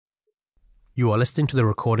You are listening to the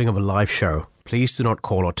recording of a live show. Please do not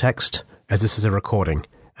call or text, as this is a recording,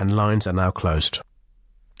 and lines are now closed.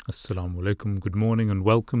 Assalamu alaikum, good morning and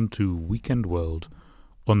welcome to Weekend World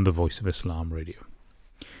on the Voice of Islam radio.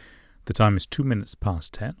 The time is 2 minutes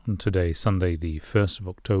past 10 on today, Sunday the 1st of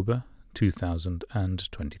October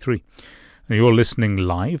 2023. And you're listening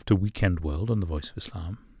live to Weekend World on the Voice of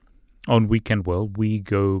Islam. On Weekend World, we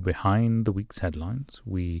go behind the week's headlines.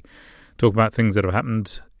 We talk about things that have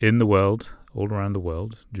happened in the world, all around the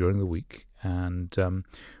world, during the week. And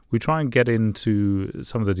we try and get into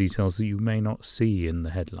some of the details that you may not see in the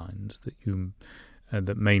headlines,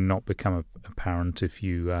 that may not become apparent if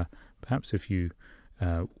you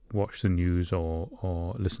watch the news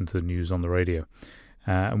or listen to the news on the radio.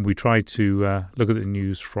 And we try to look at the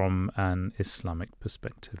news from an Islamic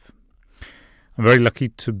perspective. I'm very lucky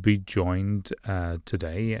to be joined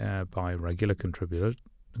today by regular contributor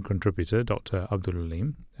Dr. Abdul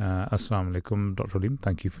Aleem. Assalamu alaikum, Dr. Aleem.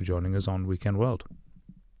 Thank you for joining us on Weekend World.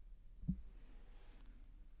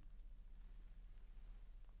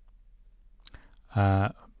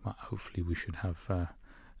 Hopefully we should have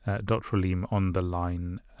Dr. Aleem on the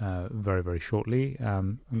line very, very shortly.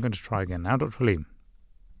 I'm going to try again now. Dr. Aleem.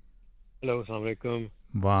 Hello, assalamu alaikum.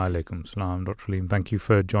 Wa alaikum salam, Dr. Aleem. Thank you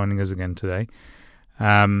for joining us again today.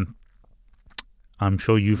 I'm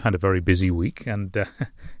sure you've had a very busy week, and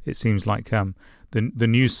it seems like the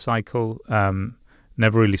news cycle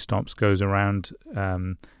never really stops, goes around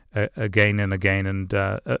again and again, and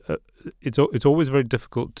it's always very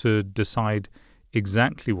difficult to decide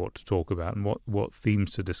exactly what to talk about and what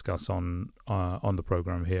themes to discuss on the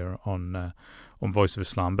program here on Voice of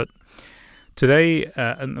Islam. But today,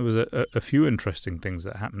 and there was a few interesting things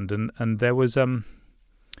that happened, and there was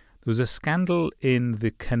a scandal in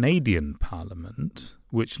the Canadian Parliament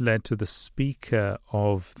which led to the Speaker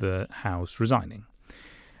of the House resigning.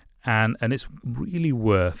 And it's really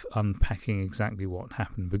worth unpacking exactly what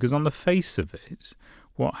happened, because on the face of it,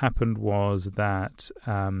 what happened was that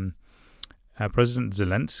President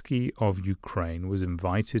Zelensky of Ukraine was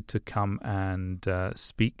invited to come and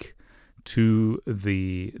speak to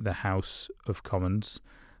the House of Commons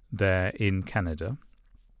there in Canada.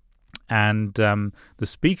 And the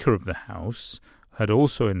Speaker of the House had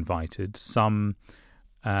also invited some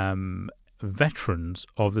veterans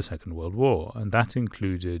of the Second World War, and that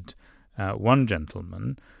included one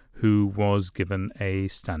gentleman who was given a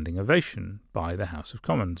standing ovation by the House of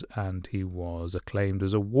Commons, and he was acclaimed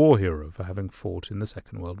as a war hero for having fought in the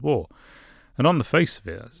Second World War. And on the face of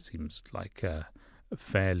it seems like a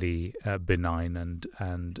fairly benign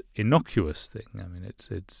and innocuous thing. I mean,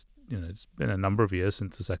 it's been a number of years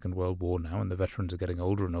since the Second World War now, and the veterans are getting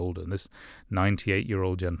older and older. And this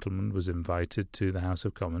 98-year-old gentleman was invited to the House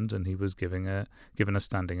of Commons, and he was given a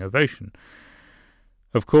standing ovation.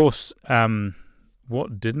 Of course,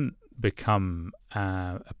 what didn't become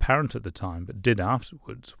apparent at the time, but did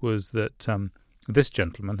afterwards, was that this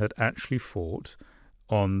gentleman had actually fought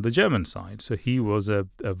on the German side. So he was a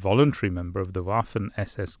voluntary member of the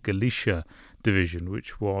Waffen-SS Galicia division,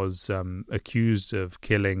 which was accused of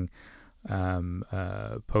killing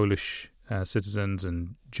Polish citizens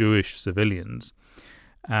and Jewish civilians.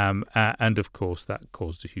 And of course, that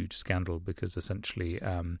caused a huge scandal, because essentially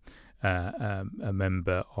a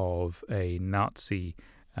member of a Nazi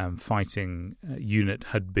fighting unit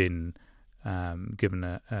had been given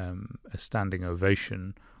a standing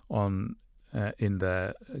ovation in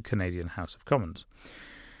the Canadian House of Commons.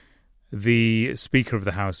 The Speaker of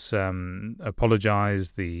the House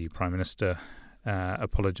apologised, the Prime Minister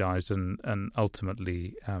apologised, and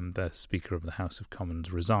ultimately the Speaker of the House of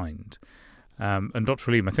Commons resigned. And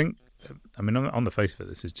Dr. Aleem, on the face of it,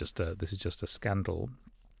 this is just a scandal.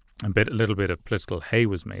 A little bit of political hay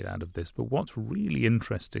was made out of this, but what's really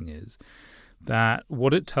interesting is that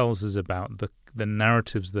what it tells us about the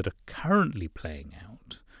narratives that are currently playing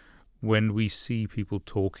out when we see people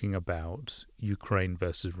talking about Ukraine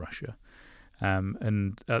versus Russia.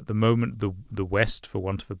 And at the moment, the West, for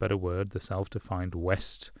want of a better word, the self-defined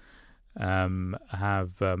West,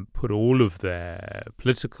 have put all of their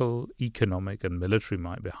political, economic and military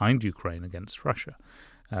might behind Ukraine against Russia,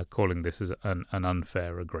 calling this as an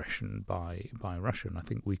unfair aggression by Russia. And I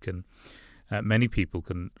think we can, many people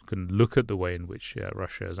can look at the way in which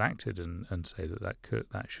Russia has acted and say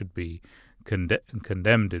that should be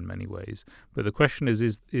condemned in many ways. But the question is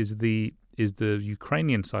the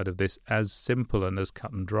Ukrainian side of this as simple and as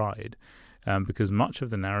cut and dried? Because much of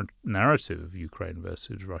the narrative of Ukraine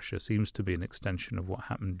versus Russia seems to be an extension of what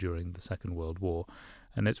happened during the Second World War,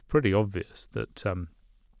 and it's pretty obvious that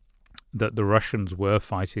that the Russians were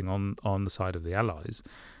fighting on the side of the Allies,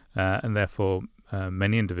 and therefore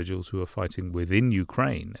many individuals who were fighting within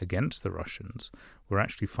Ukraine against the Russians were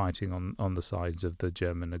actually fighting on the sides of the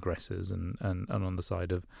German aggressors and on the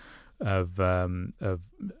side of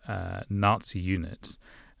Nazi units,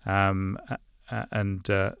 and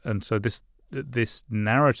so this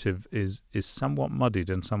narrative is somewhat muddied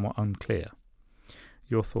and somewhat unclear.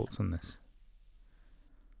 Your thoughts on this?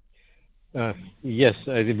 Yes,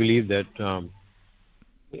 I believe that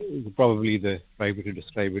probably the right way to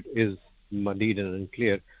describe it is muddied and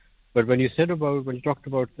unclear. But when you talked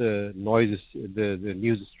about the noises, the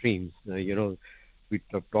news streams, we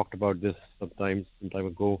talked about this some time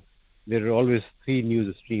ago. There are always three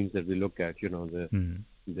news streams that we look at.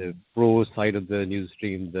 The pro side of the news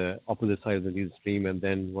stream, the opposite side of the news stream, and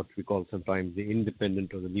then what we call sometimes the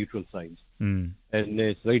independent or the neutral sides. And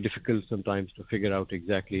it's very difficult sometimes to figure out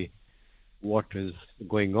exactly what is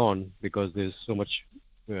going on because there's so much,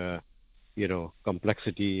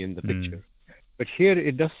 complexity in the picture. But here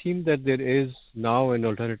it does seem that there is now an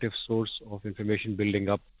alternative source of information building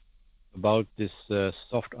up about this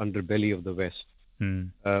soft underbelly of the West,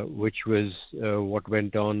 which was what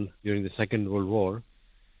went on during the Second World War.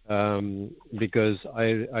 Because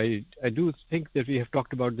I do think that we have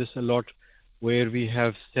talked about this a lot, where we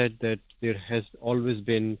have said that there has always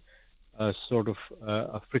been a sort of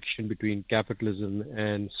a friction between capitalism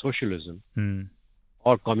and socialism,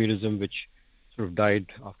 or communism, which sort of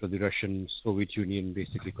died after the Russian Soviet Union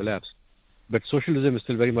basically collapsed. But socialism is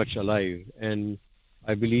still very much alive, and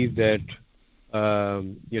I believe that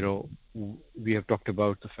we have talked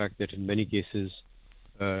about the fact that in many cases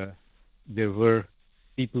there were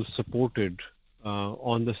people supported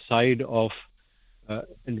on the side of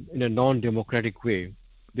in a non-democratic way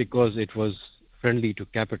because it was friendly to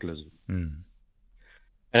capitalism.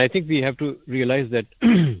 And I think we have to realize that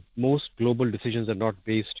most global decisions are not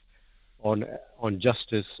based on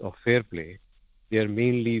justice or fair play. They are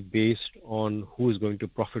mainly based on who is going to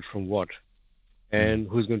profit from what and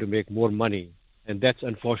who's going to make more money. And that's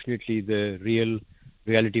unfortunately the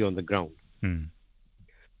reality on the ground.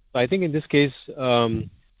 So I think in this case,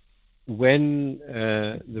 when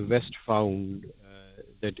the West found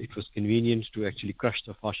that it was convenient to actually crush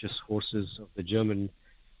the fascist forces of the German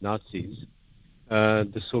Nazis,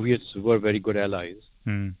 the Soviets were very good allies.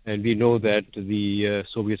 And we know that the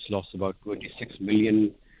Soviets lost about 26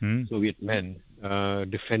 million Soviet men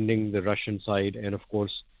defending the Russian side. And of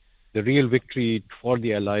course, the real victory for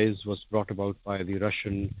the Allies was brought about by the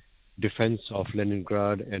Russian defense of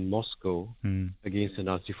Leningrad and Moscow against the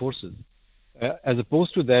Nazi forces. As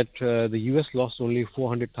opposed to that, the US lost only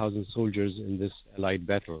 400,000 soldiers in this Allied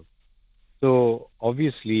battle. So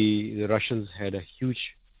obviously, the Russians had a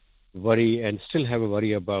huge worry and still have a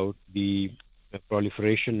worry about the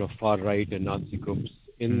proliferation of far-right and Nazi groups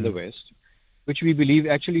in the West, which we believe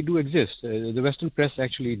actually do exist. The Western press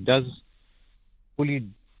actually does fully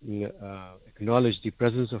acknowledge the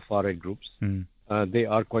presence of far-right groups. They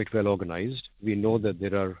are quite well organized. We know that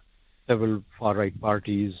there are several far-right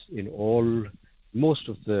parties in most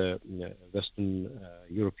of the Western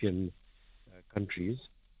European countries.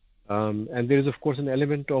 And there is, of course, an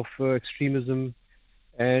element of extremism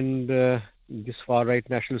and these far-right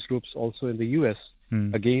nationalist groups also in the U.S.,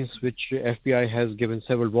 against which FBI has given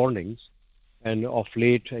several warnings. And of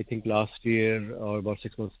late, I think last year or about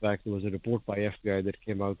 6 months back, there was a report by FBI that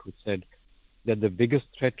came out which said that the biggest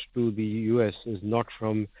threat to the U.S. is not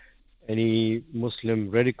from any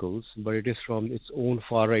Muslim radicals, but it is from its own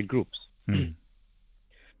far-right groups.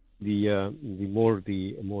 The more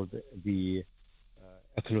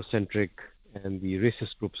ethnocentric and the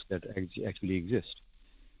racist groups that actually exist.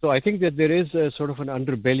 So I think that there is a sort of an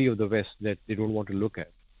underbelly of the West that they don't want to look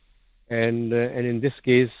at, and in this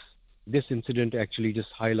case, this incident actually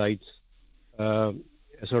just highlights a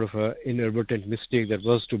sort of an inadvertent mistake that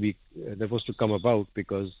was to come about,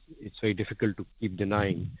 because it's very difficult to keep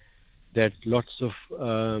denying that lots of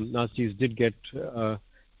Nazis did get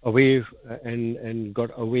away and got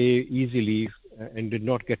away easily and did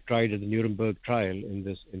not get tried at the Nuremberg trial in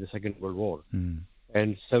the Second World War.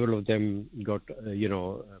 And several of them got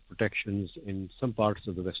protections in some parts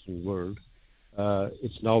of the Western world.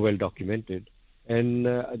 It's now well documented. And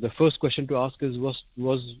the first question to ask is what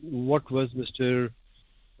was Mr.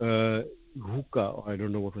 Huka, or I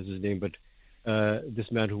don't know what was his name, but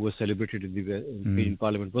this man who was celebrated in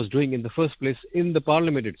Parliament was doing in the first place in the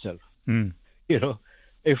Parliament itself. If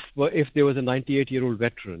there was a 98-year-old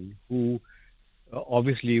veteran who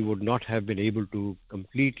obviously would not have been able to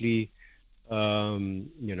completely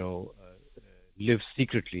live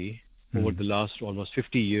secretly over the last almost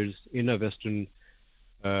 50 years in a Western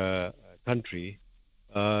country,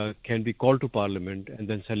 can be called to Parliament and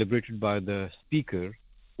then celebrated by the Speaker,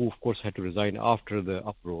 who of course had to resign after the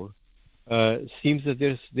uproar, seems that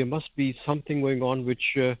there must be something going on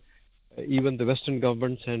which even the Western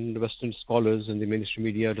governments and Western scholars and the mainstream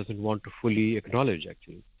media doesn't want to fully acknowledge,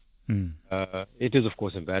 actually. It is, of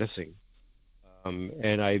course, embarrassing.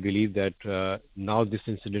 And I believe that now this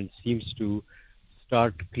incident seems to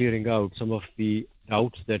start clearing out some of the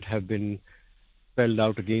doubts that have been spelled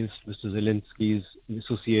out against Mr. Zelensky's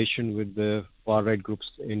association with the far-right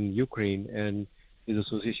groups in Ukraine and his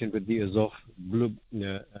association with the Azov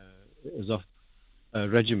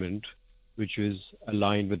regiment, which is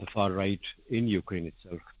aligned with the far-right in Ukraine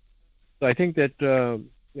itself. So I think that,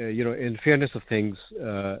 in fairness of things,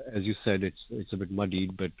 as you said, it's a bit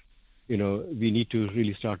muddied, but, we need to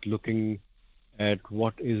really start looking at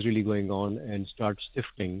what is really going on and start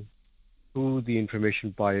sifting through the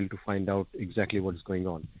information pile to find out exactly what is going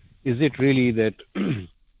on. Is it really that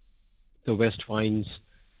the West finds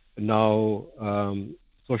now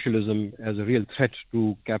socialism as a real threat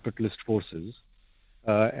to capitalist forces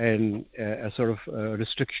and a sort of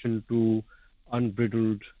restriction to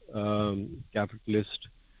unbridled capitalist,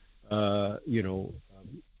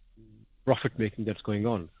 profit making that's going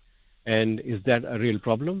on? And is that a real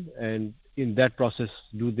problem? And in that process,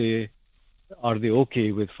 are they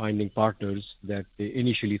okay with finding partners that they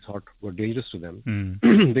initially thought were dangerous to them?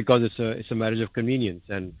 Because it's a marriage of convenience,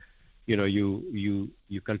 and you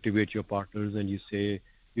cultivate your partners and you say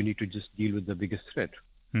you need to just deal with the biggest threat.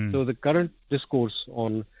 So the current discourse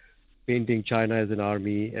on painting China as an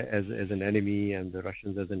army, as an enemy, and the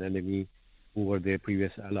Russians as an enemy, who were their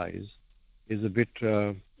previous allies, is a bit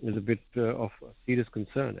of a serious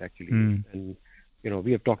concern, actually. And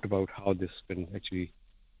we have talked about how this can actually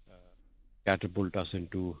catapult us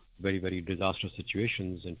into very, very disastrous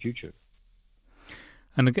situations in future.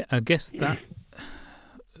 And I guess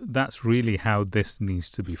that's really how this needs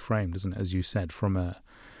to be framed, isn't it? As you said, from an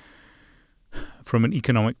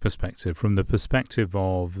economic perspective, from the perspective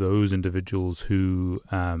of those individuals who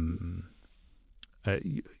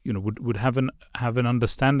would have an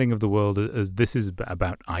understanding of the world as this is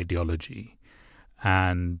about ideology,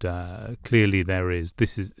 and clearly there is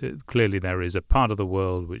a part of the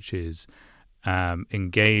world which is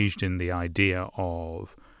engaged in the idea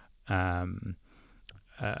of a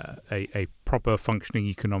proper functioning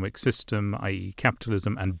economic system, i.e.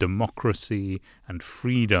 capitalism and democracy and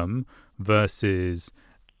freedom, versus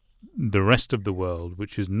the rest of the world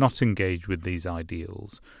which is not engaged with these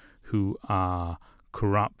ideals, who are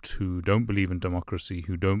corrupt, who don't believe in democracy,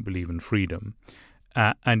 who don't believe in freedom.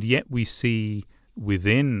 And yet we see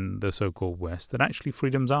within the so-called West that actually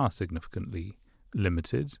freedoms are significantly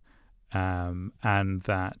limited, and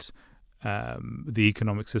that the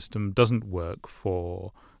economic system doesn't work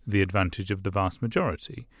for the advantage of the vast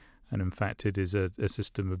majority. And in fact, it is a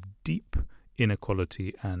system of deep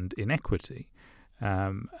inequality and inequity.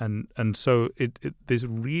 And so this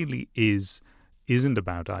really isn't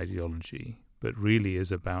about ideology, but really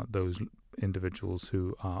is about those individuals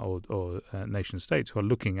who are, or nation states who are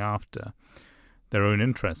looking after their own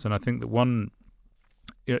interests. And I think that one,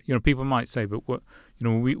 people might say, but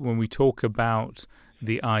when we talk about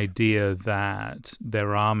the idea that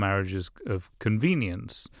there are marriages of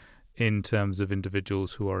convenience in terms of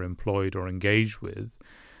individuals who are employed or engaged with,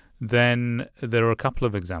 then there are a couple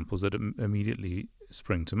of examples that immediately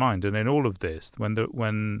spring to mind. And in all of this, when the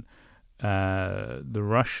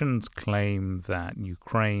Russians claim that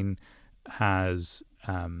Ukraine has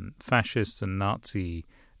fascist and Nazi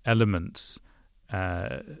elements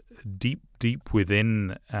deep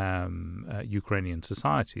within Ukrainian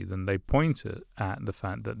society, then they point at the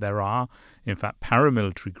fact that there are, in fact,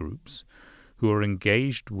 paramilitary groups who are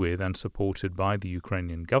engaged with and supported by the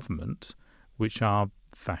Ukrainian government, which are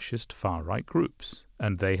fascist far-right groups.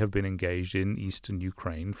 And they have been engaged in eastern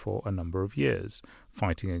Ukraine for a number of years,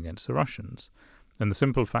 fighting against the Russians. And the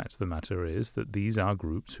simple fact of the matter is that these are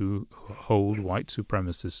groups who hold white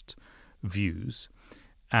supremacist views,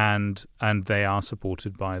 and they are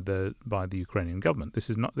supported by the Ukrainian government. This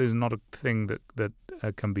is not a thing that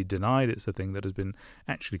can be denied. It's a thing that has been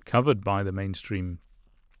actually covered by the mainstream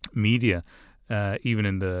media, even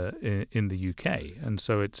in the UK. And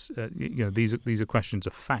so it's these are questions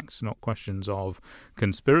of facts, not questions of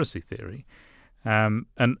conspiracy theory. And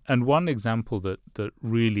one example that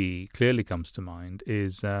really clearly comes to mind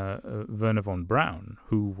is Wernher von Braun,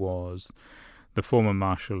 who was the former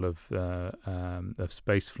marshal of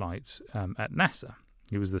spaceflight at NASA.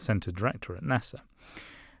 He was the center director at NASA,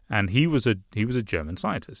 and he was a German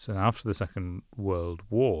scientist. And after the Second World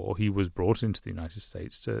War, he was brought into the United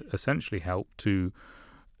States to essentially help to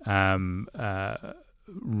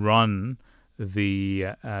run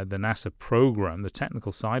the NASA program, the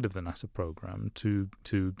technical side of the NASA program, to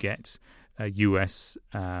get a U.S.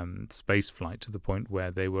 space flight to the point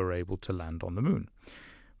where they were able to land on the moon.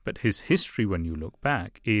 But his history, when you look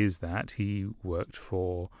back, is that he worked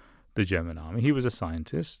for the German army. He was a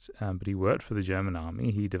scientist, but he worked for the German army.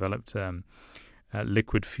 He developed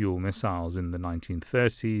liquid fuel missiles in the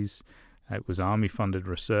 1930s. It was army-funded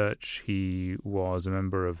research. He was a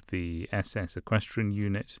member of the SS Equestrian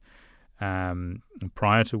Unit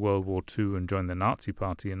prior to World War II and joined the Nazi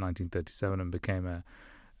Party in 1937 and became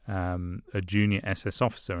a junior SS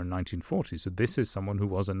officer in 1940. So this is someone who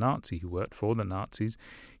was a Nazi, who worked for the Nazis.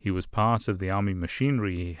 He was part of the army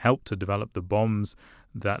machinery. He helped to develop the bombs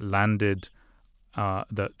that landed,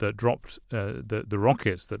 that dropped the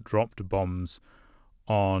rockets that dropped bombs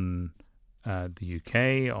on the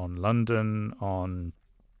UK, on London, on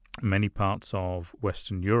many parts of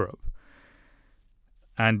Western Europe.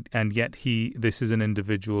 And yet this is an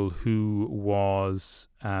individual who was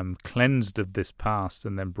cleansed of this past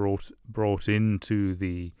and then brought into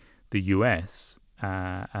the US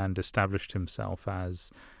and established himself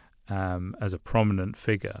as a prominent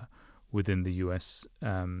figure within the US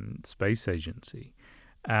Space Agency.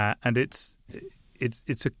 And it's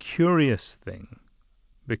a curious thing,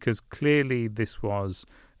 because clearly this was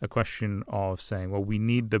a question of saying, well, we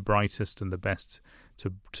need the brightest and the best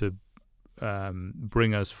to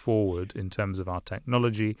bring us forward in terms of our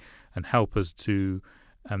technology and help us to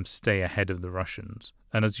stay ahead of the Russians.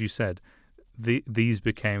 And as you said, this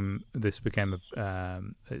became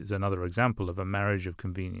is another example of a marriage of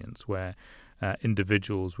convenience, where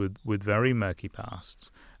individuals with very murky pasts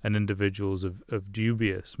and individuals of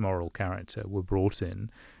dubious moral character were brought in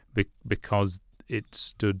because it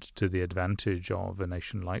stood to the advantage of a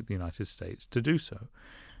nation like the United States to do so.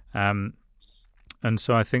 And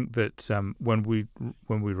so I think that when we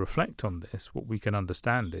reflect on this, what we can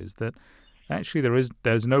understand is that actually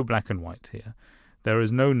there's no black and white here. There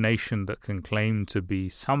is no nation that can claim to be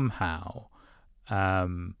somehow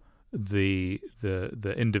the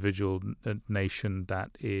individual nation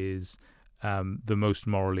that is the most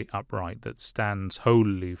morally upright, that stands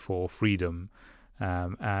wholly for freedom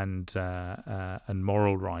and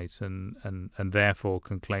moral right, and therefore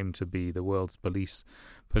can claim to be the world's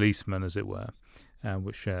policeman, as it were.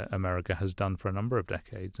 Which America has done for a number of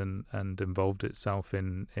decades, and involved itself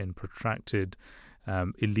in protracted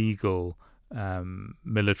illegal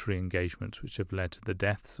military engagements, which have led to the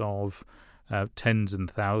deaths of tens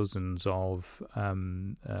and thousands of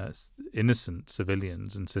innocent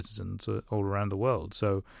civilians and citizens all around the world.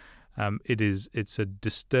 So it's a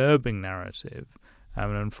disturbing narrative,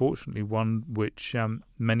 and unfortunately one which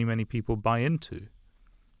many people buy into.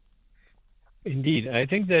 Indeed, I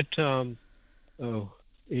think that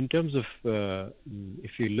in terms of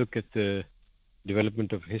if you look at the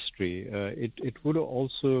development of history, it would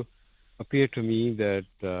also appear to me that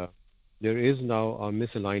there is now a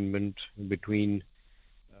misalignment between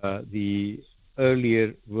the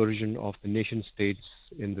earlier version of the nation states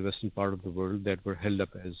in the western part of the world that were held up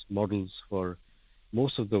as models for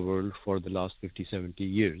most of the world for the last 50, 70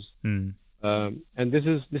 years. And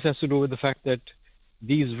this has to do with the fact that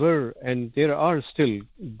these were, and there are still,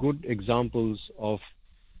 good examples of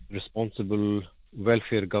responsible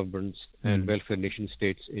welfare governments and welfare nation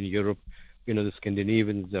states in Europe. The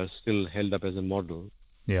Scandinavians are still held up as a model.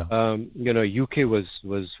 Yeah. UK was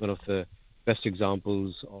one of the best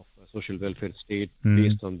examples of a social welfare state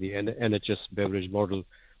based on the NHS Beveridge model.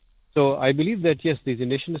 So I believe that, yes, these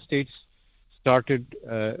nation states started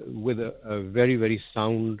with a very, very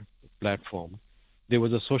sound platform. There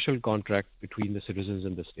was a social contract between the citizens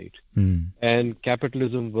and the state. And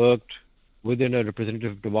capitalism worked within a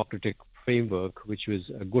representative democratic framework, which was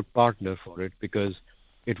a good partner for it because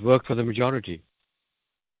it worked for the majority.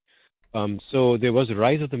 So there was a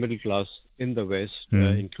rise of the middle class in the West,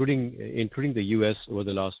 including the US over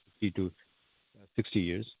the last 50 to 60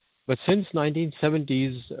 years. But since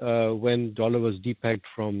 1970s, when dollar was depegged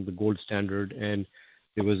from the gold standard and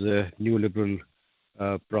there was a neoliberal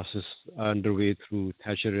process underway through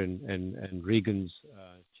Thatcher and Reagan's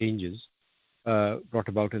changes brought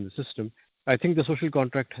about in the system, I think the social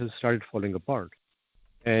contract has started falling apart.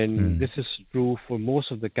 And this is true for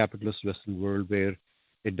most of the capitalist Western world, where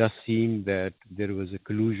it does seem that there was a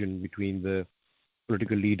collusion between the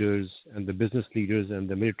political leaders and the business leaders and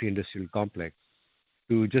the military-industrial complex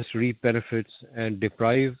to just reap benefits and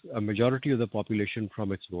deprive a majority of the population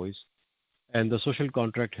from its voice. And the social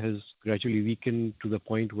contract has gradually weakened to the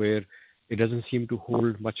point where it doesn't seem to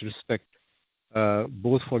hold much respect,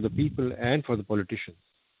 both for the people and for the politicians,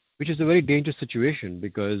 which is a very dangerous situation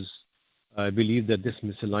because I believe that this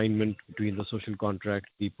misalignment between the social contract,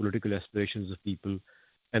 the political aspirations of people,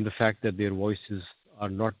 and the fact that their voices are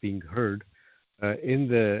not being heard in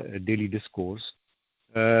the daily discourse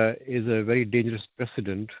is a very dangerous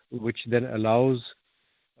precedent, which then allows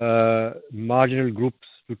marginal groups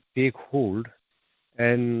to take hold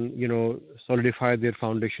and solidify their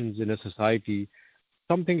foundations in a society.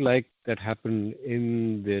 Something like that happened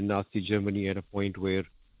in the Nazi Germany at a point where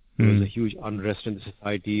there was a huge unrest in the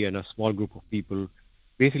society, and a small group of people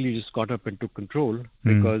basically just caught up and took control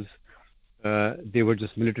because they were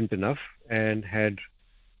just militant enough and had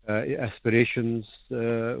aspirations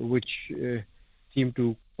which seemed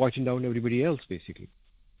to poison down everybody else, basically.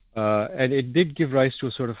 And it did give rise to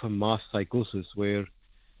a sort of a mass psychosis where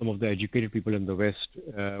some of the educated people in the West,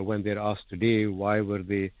 when they're asked today why were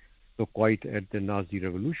they so quiet at the Nazi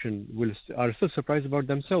revolution, are still surprised about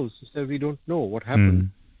themselves. They say, we don't know what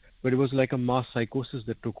happened. But it was like a mass psychosis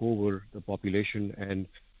that took over the population, and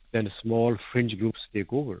then small fringe groups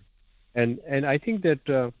take over. And I think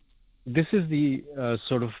that this is the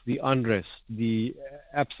sort of the unrest, the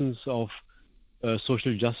absence of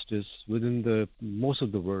social justice within the most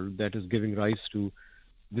of the world that is giving rise to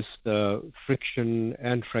this friction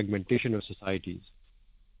and fragmentation of societies.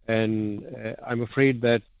 And I'm afraid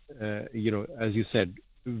that as you said,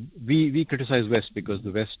 we criticize West because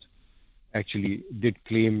the West actually did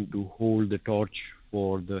claim to hold the torch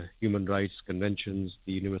for the human rights conventions,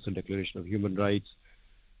 the Universal Declaration of Human Rights,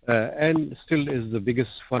 and still is the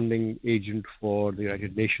biggest funding agent for the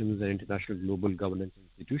United Nations and international global governance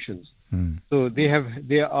institutions. So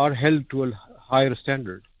they are held to a higher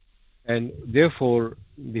standard, and therefore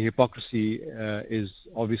the hypocrisy is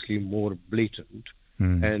obviously more blatant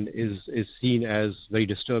and is seen as very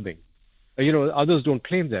disturbing. Others don't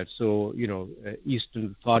claim that. So East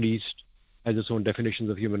and Far East has its own definitions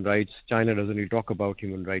of human rights. China doesn't really talk about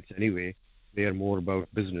human rights anyway. They are more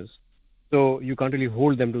about business. So you can't really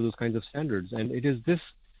hold them to those kinds of standards. And it is this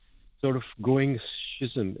sort of growing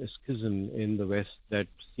schism in the West that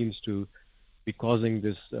seems to be causing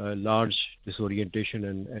this large disorientation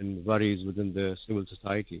and worries within the civil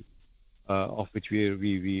society, of which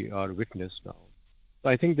we are witness now. So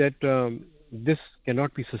I think that this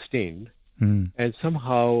cannot be sustained, and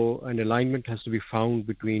somehow an alignment has to be found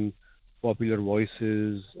between popular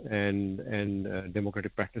voices and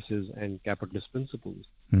democratic practices and capitalist principles.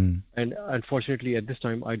 And unfortunately, at this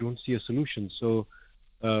time, I don't see a solution. So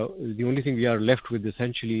the only thing we are left with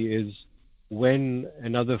essentially is when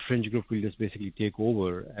another fringe group will just basically take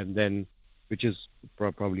over, and then, which is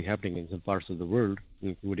probably happening in some parts of the world,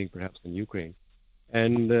 including perhaps in Ukraine,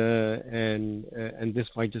 and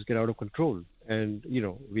this might just get out of control. And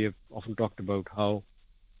we have often talked about how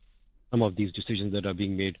some of these decisions that are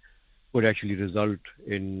being made could actually result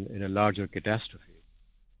in a larger catastrophe.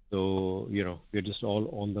 So we're just all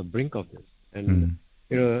on the brink of this. And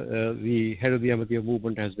the head of the Ahmadiyya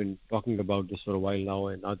movement has been talking about this for a while now,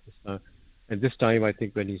 and this time I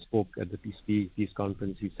think when he spoke at the peace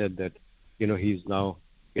conference, he said that he's now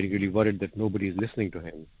getting really worried that nobody is listening to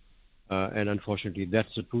him. And unfortunately,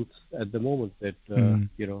 that's the truth at the moment, that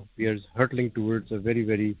we are hurtling towards a very,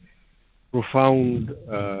 very profound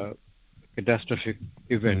catastrophic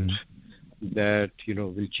event that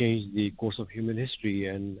will change the course of human history,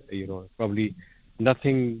 and probably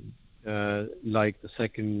nothing like the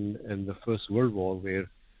Second and the First World War, where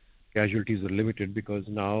casualties were limited, because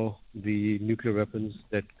now the nuclear weapons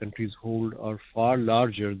that countries hold are far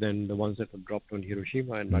larger than the ones that were dropped on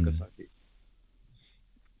Hiroshima and Nagasaki.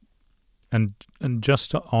 And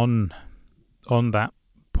just on that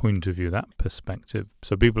point of view, that perspective,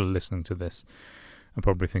 so people are listening to this and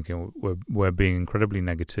probably thinking we're being incredibly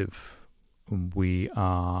negative. We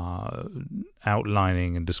are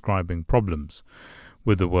outlining and describing problems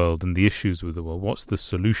with the world and the issues with the world. What's the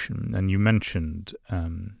solution? And you mentioned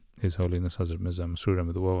His Holiness Hazrat Mirza Masroor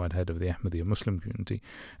Ahmad, the worldwide head of the Ahmadiyya Muslim community,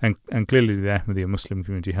 and clearly the Ahmadiyya Muslim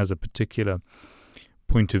community has a particular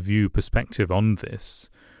point of view, perspective on this,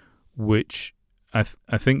 which I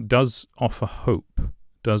think does offer hope,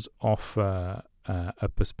 does offer a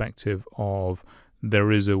perspective of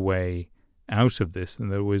there is a way out of this,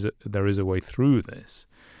 and there is a way through this.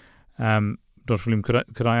 Dr. William,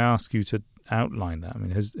 could I ask you to outline that? I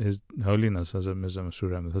mean, His Holiness Hazrat Mirza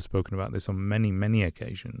Masroor Ahmad has spoken about this on many, many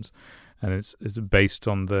occasions, and it's based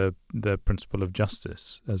on the principle of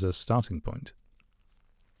justice as a starting point.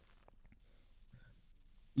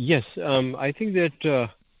 Yes, I think that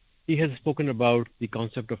he has spoken about the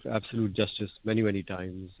concept of absolute justice many, many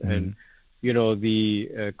times, and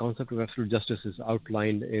the concept of absolute justice is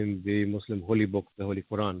outlined in the Muslim holy book, the Holy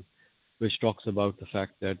Quran, which talks about the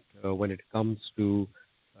fact that when it comes to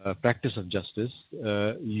practice of justice,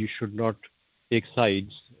 you should not take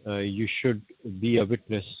sides. You should be a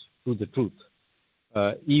witness to the truth,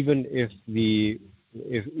 even if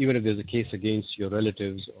even if there's a case against your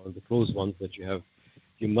relatives or the close ones that you have.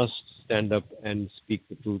 You must stand up and speak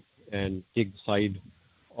the truth and take the side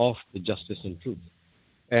of the justice and truth.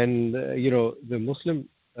 And the Muslim,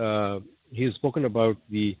 he has spoken about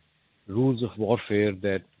the rules of warfare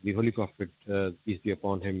that the Holy Prophet, peace be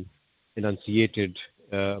upon him, enunciated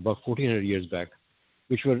about 1400 years back,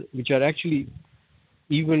 which are actually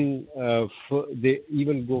even they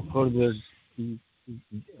even go further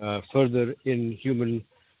in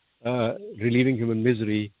relieving human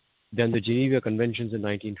misery than the Geneva Conventions in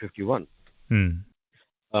 1951.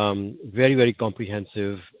 Very, very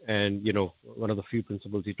comprehensive. And, one of the few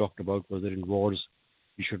principles he talked about was that in wars,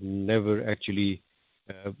 you should never actually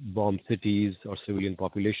bomb cities or civilian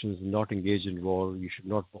populations, not engage in war. You should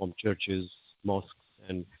not bomb churches, mosques,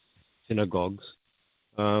 and synagogues.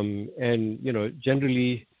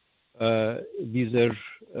 Generally, they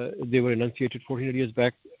were enunciated 1400 years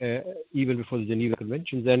back, even before the Geneva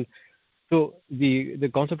Conventions. And so the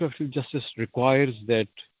concept of justice requires that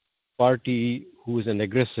party who is an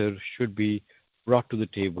aggressor should be brought to the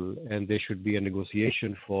table, and there should be a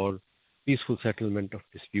negotiation for peaceful settlement of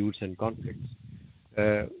disputes and conflicts.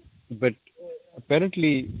 But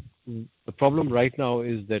apparently, the problem right now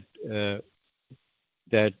is that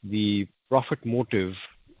the profit motive,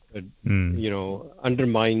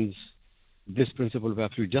 undermines this principle of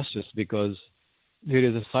absolute justice, because there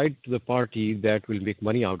is a side to the party that will make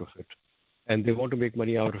money out of it, and they want to make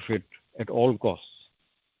money out of it at all costs.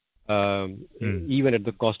 Even at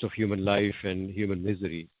the cost of human life and human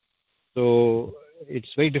misery. So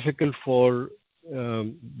it's very difficult for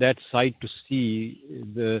that side to see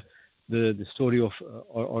the story of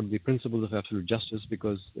or the principles of absolute justice,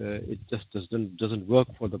 because it just doesn't work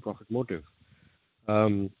for the profit motive.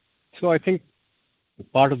 So I think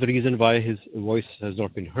part of the reason why his voice has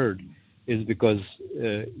not been heard is because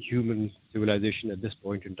human civilization at this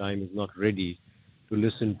point in time is not ready to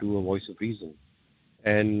listen to a voice of reason.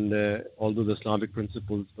 And although the Islamic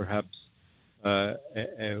principles perhaps,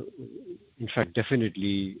 in fact,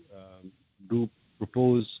 definitely do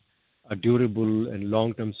propose a durable and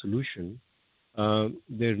long-term solution,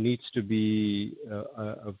 there needs to be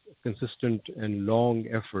a consistent and long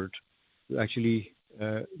effort to actually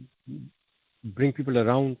bring people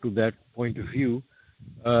around to that point of view.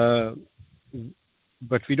 But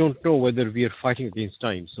we don't know whether we are fighting against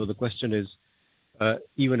time. So the question is,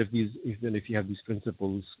 even if you have these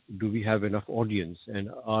principles, do we have enough audience,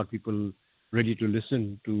 and are people ready to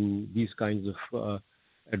listen to these kinds of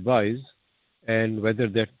advice, and whether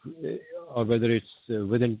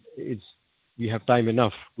we have time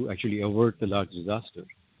enough to actually avert the large disaster.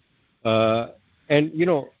 And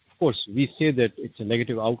of course, we say that it's a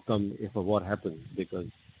negative outcome if a war happens,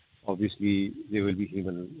 because obviously there will be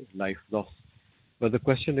human life lost. But the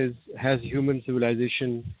question is, has human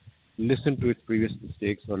civilization listened to its previous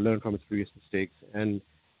mistakes or learned from its previous mistakes, and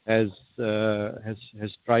has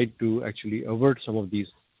tried to actually avert some of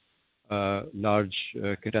these large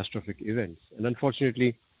catastrophic events? And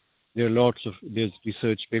unfortunately, there's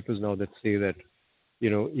research papers now that say that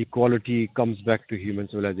equality comes back to human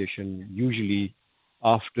civilization usually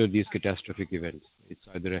after these catastrophic events. It's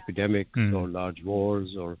either epidemics or large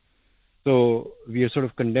wars, so we are sort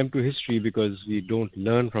of condemned to history because we don't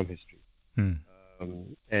learn from history.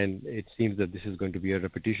 And it seems that this is going to be a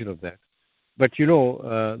repetition of that. But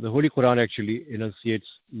the Holy Quran actually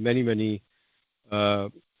enunciates many, many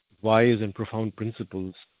wise and profound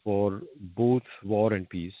principles for both war and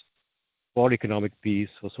peace, for economic peace,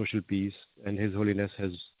 for social peace, and His Holiness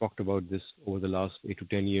has talked about this over the last 8 to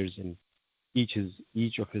 10 years in each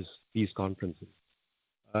of his peace conferences.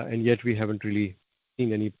 And yet we haven't really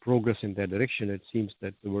seen any progress in that direction. It seems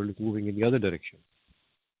that the world is moving in the other direction.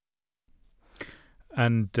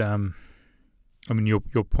 And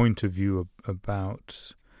your point of view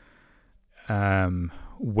about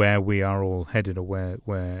where we are all headed, or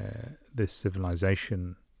where this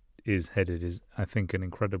civilization is headed, is, I think, an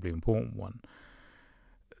incredibly important one.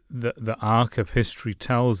 The arc of history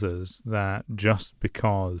tells us that just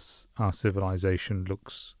because our civilization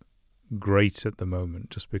looks great at the moment,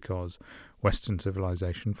 just because Western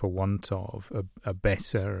civilization, for want of a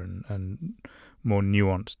better and more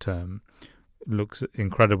nuanced term, looks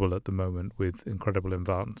incredible at the moment, with incredible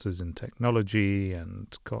advances in technology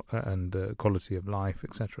and quality of life,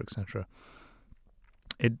 etc., etc.,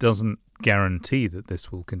 it doesn't guarantee that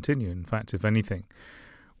this will continue. In fact, if anything,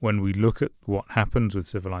 when we look at what happens with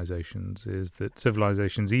civilizations, is that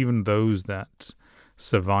civilizations, even those that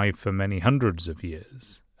survive for many hundreds of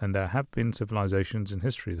years, and there have been civilizations in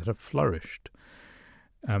history that have flourished.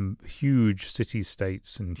 Huge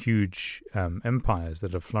city-states and huge empires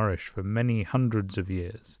that have flourished for many hundreds of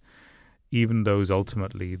years. Even those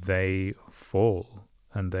ultimately they fall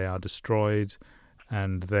and they are destroyed,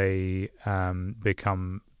 and they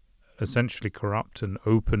become essentially corrupt and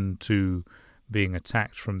open to being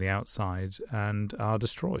attacked from the outside and are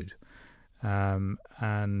destroyed.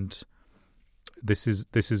 And this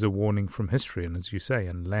is a warning from history. And as you say,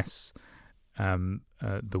 unless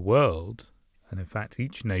the world, and in fact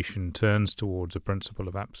each nation, turns towards a principle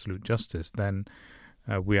of absolute justice, then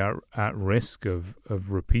we are at risk of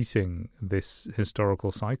repeating this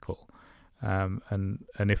historical cycle. And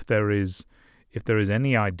if there is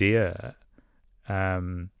any idea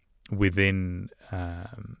within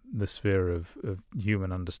the sphere of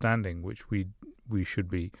human understanding which we should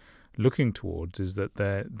be looking towards, is that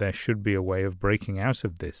there should be a way of breaking out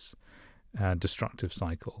of this destructive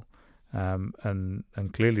cycle, and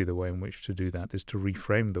clearly the way in which to do that is to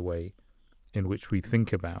reframe the way in which we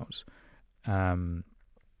think about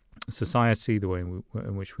society, the way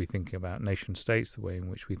in which we think about nation states, the way in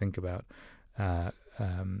which we think about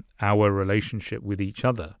our relationship with each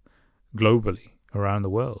other globally around the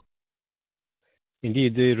world.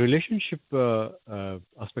 Indeed, the relationship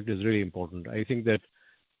aspect is really important. I think that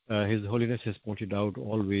His Holiness has pointed out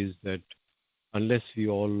always that unless we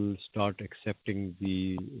all start accepting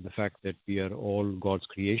the fact that we are all God's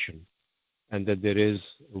creation, and that there is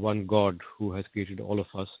one God who has created all of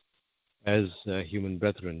us as human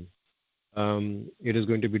brethren, it is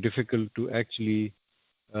going to be difficult to actually,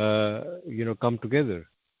 come together.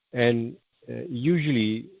 And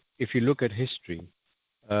usually, if you look at history,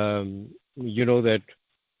 you know that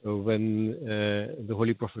when the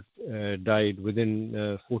Holy Prophet died,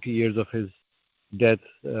 within 40 years of his death,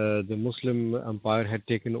 the Muslim Empire had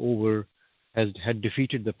taken over, had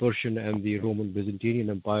defeated the Persian and the Roman Byzantine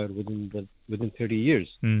Empire within 30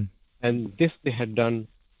 years. And this they had done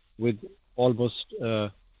with almost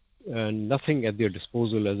nothing at their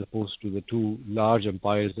disposal, as opposed to the two large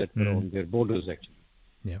empires that were on their borders, actually.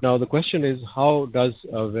 Yeah. Now, the question is, how does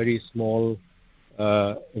a very small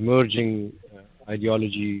emerging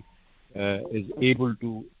ideology is able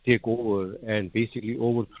to take over and basically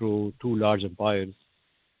overthrow two large empires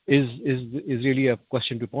is really a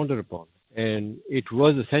question to ponder upon. And it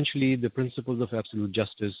was essentially the principles of absolute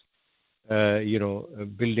justice,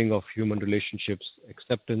 building of human relationships,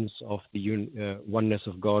 acceptance of the oneness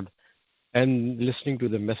of God, and listening to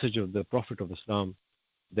the message of the Prophet of Islam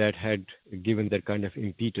that had given that kind of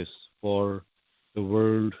impetus for the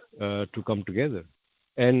world to come together.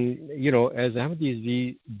 And, as Ahmadis,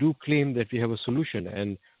 we do claim that we have a solution,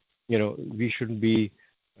 and, we shouldn't be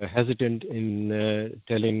hesitant in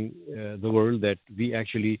telling the world that we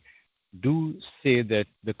actually do say that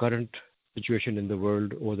the current situation in the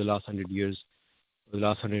world over the last 100 years, or the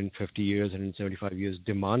last 150 years, 175 years,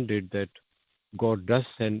 demanded that God does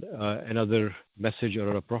send another message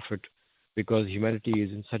or a prophet, because humanity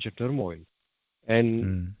is in such a turmoil.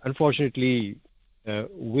 And unfortunately,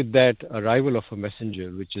 with that arrival of a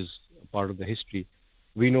messenger, which is a part of the history,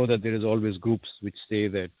 we know that there is always groups which say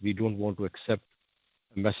that we don't want to accept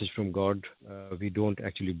a message from God. We don't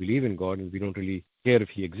actually believe in God, and we don't really care if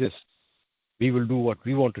he exists. We will do what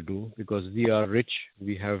we want to do because we are rich,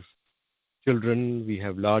 we have children, we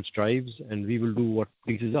have large tribes, and we will do what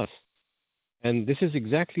pleases us. And this is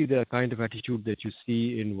exactly the kind of attitude that you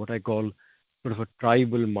see in what I call sort of a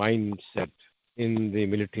tribal mindset in the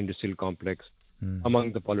military-industrial complex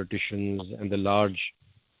among the politicians and the large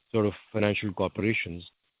sort of financial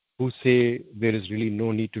corporations, who say there is really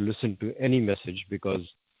no need to listen to any message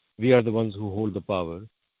because we are the ones who hold the power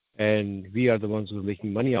and we are the ones who are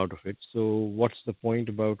making money out of it. So what's the point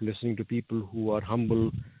about listening to people who are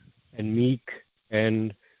humble and meek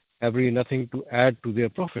and have really nothing to add to their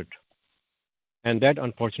profit? And that,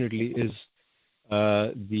 unfortunately, is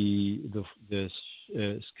the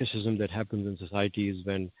schism that happens in societies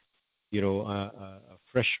when a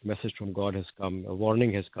fresh message from God has come, a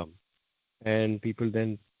warning has come, and people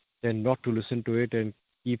then tend not to listen to it and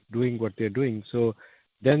keep doing what they're doing. So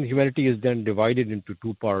then humanity is then divided into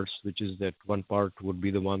two parts, which is that one part would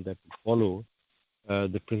be the one that would follow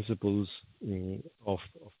the principles of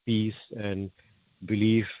peace and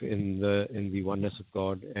belief in the oneness of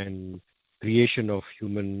God and creation of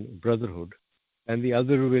human brotherhood, and the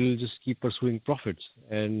other will just keep pursuing profits.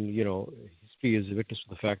 And history is a witness to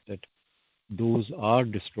the fact that those are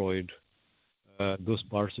destroyed. Those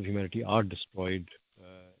parts of humanity are destroyed.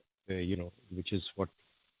 Which is what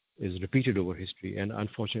is repeated over history. And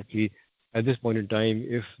unfortunately, at this point in time,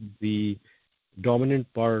 if the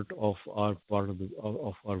dominant part of of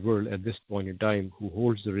our world at this point in time, who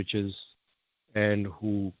holds the riches and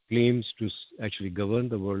who claims to actually govern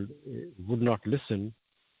the world, would not listen,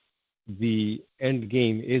 the end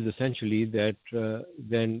game is essentially that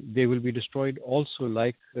then they will be destroyed also,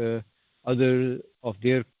 like other of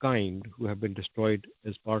their kind who have been destroyed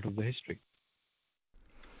as part of the history.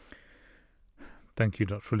 Thank you,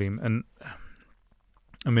 Dr. Aleem. And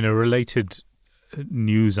I mean, a related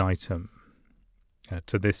news item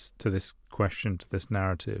to this question, to this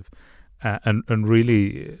narrative, and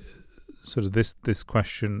really sort of this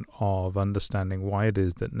question of understanding why it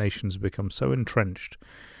is that nations become so entrenched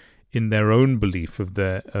in their own belief of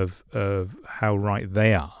how right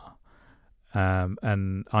they are,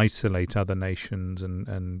 and isolate other nations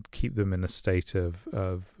and keep them in a state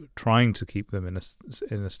of trying to keep them in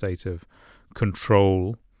a state of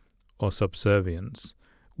control or subservience,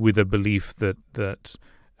 with a belief that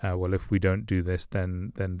well, if we don't do this,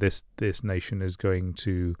 then this nation is going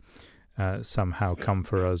to somehow come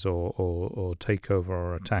for us or take over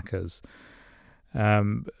or attack us.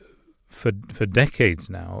 For decades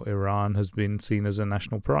now, Iran has been seen as a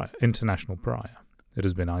international pariah. It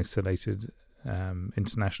has been isolated,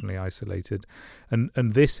 internationally isolated, and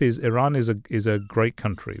Iran is a great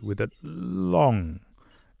country with a long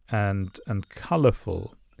and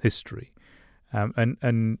colourful history,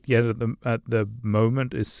 and yet at the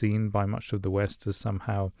moment is seen by much of the West as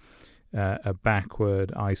somehow a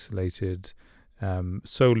backward, isolated,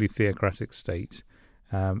 solely theocratic state.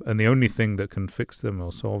 And the only thing that can fix them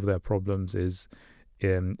or solve their problems is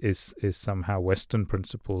somehow Western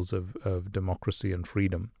principles of democracy and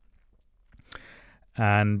freedom.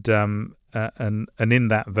 And in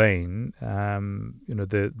that vein,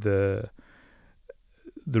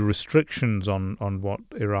 the restrictions on what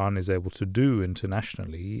Iran is able to do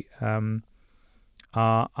internationally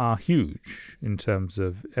are huge in terms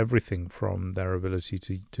of everything from their ability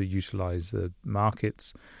to utilize the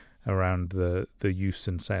markets around the use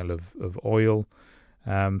and sale of oil,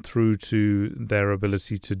 through to their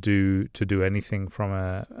ability to do anything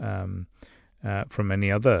from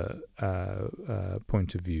any other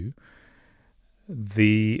point of view.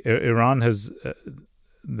 Iran has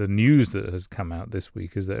the news that has come out this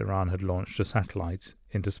week is that Iran had launched a satellite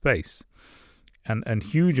into space, and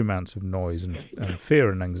huge amounts of noise and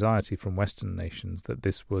fear and anxiety from Western nations that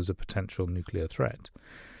this was a potential nuclear threat.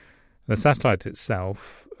 The satellite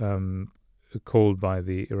itself, called by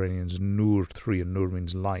the Iranians Noor 3, and Noor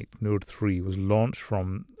means light, Noor 3 was launched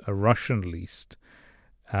from a Russian-leased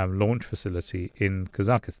launch facility in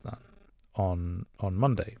Kazakhstan on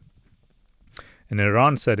Monday. And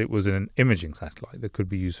Iran said it was an imaging satellite that could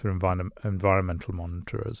be used for environmental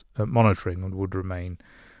monitoring and would remain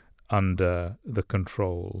under the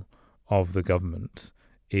control of the government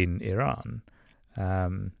in Iran.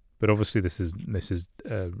 But obviously, this is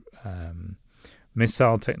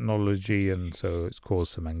missile technology, and so it's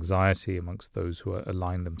caused some anxiety amongst those who are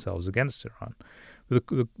aligned themselves against Iran. But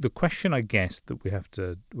the question, I guess, that we have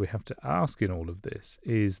to ask in all of this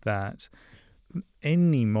is that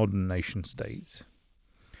any modern nation state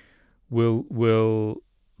will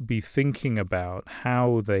be thinking about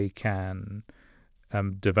how they can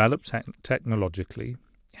develop technologically,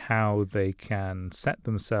 how they can set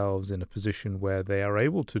themselves in a position where they are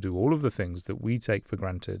able to do all of the things that we take for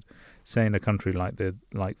granted, say in a country like the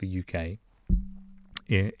UK,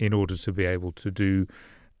 in order to be able to do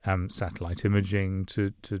satellite imaging,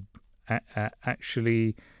 to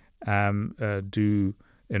actually do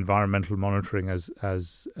environmental monitoring as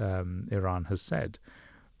Iran has said.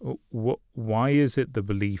 Why is it the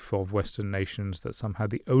belief of Western nations that somehow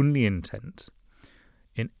the only intent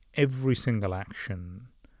in every single action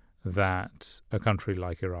that a country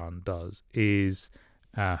like Iran does is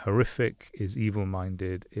horrific, is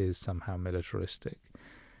evil-minded, is somehow militaristic?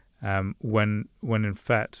 When in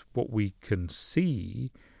fact what we can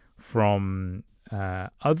see from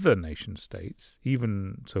other nation states,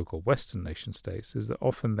 even so-called Western nation states, is that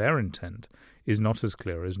often their intent is not as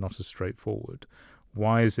clear, is not as straightforward.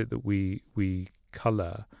 Why is it that we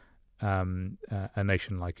colour a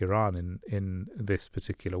nation like Iran in this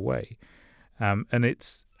particular way? And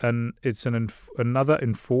it's another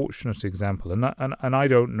unfortunate example, and I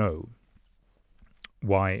don't know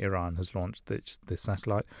why Iran has launched this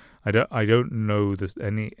satellite. I don't know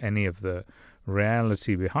any of the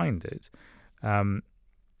reality behind it.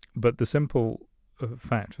 But the simple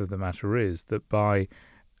fact of the matter is that by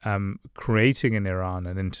creating in Iran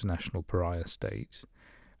an international pariah state,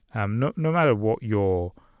 no matter what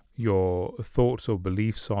your thoughts or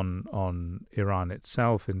beliefs on Iran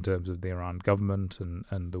itself in terms of the Iran government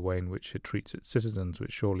and the way in which it treats its citizens,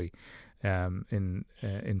 which surely in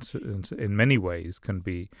many ways can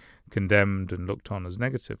be condemned and looked on as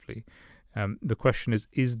negatively. The question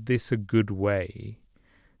is this a good way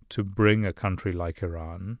to bring a country like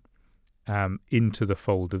Iran into the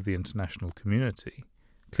fold of the international community?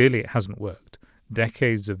 Clearly it hasn't worked.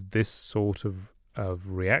 Decades of this sort of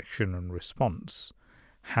reaction and response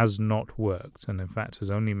has not worked, and in fact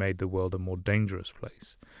has only made the world a more dangerous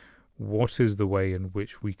place. What is the way in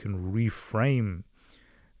which we can reframe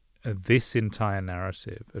this entire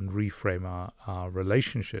narrative and reframe our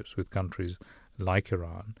relationships with countries like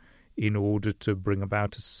Iran in order to bring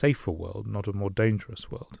about a safer world, not a more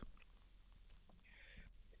dangerous world?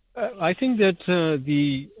 I think that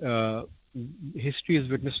the history has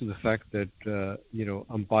witnessed to the fact that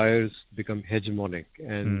umpires become hegemonic,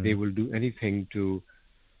 and they will do anything to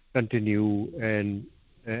continue and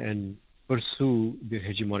pursue their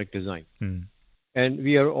hegemonic design. And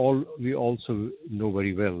we also know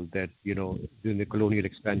very well that during the colonial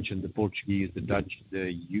expansion, the Portuguese, the Dutch,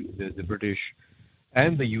 the British,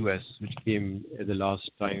 and the U.S., which came as the last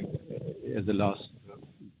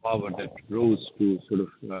power that rose to sort of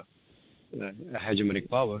a hegemonic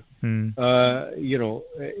power,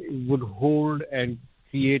 would hold and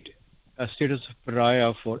create a status of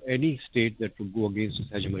pariah for any state that would go against its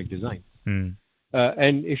hegemonic design.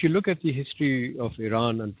 And if you look at the history of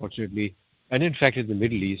Iran, unfortunately, and in fact in the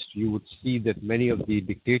Middle East, you would see that many of the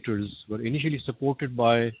dictators were initially supported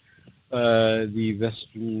by the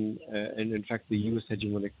Western and in fact the US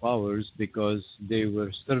hegemonic powers because they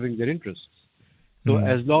were serving their interests. So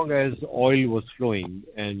as long as oil was flowing,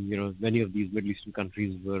 and many of these Middle Eastern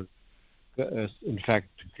countries were in fact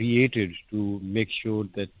created to make sure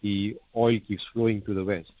that the oil keeps flowing to the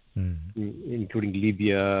West, including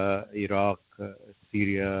Libya, Iraq,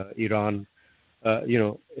 Syria, Iran.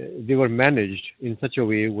 They were managed in such a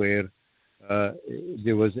way where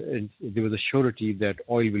there was a surety that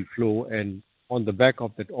oil will flow, and on the back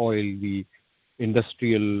of that oil, the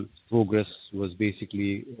industrial progress was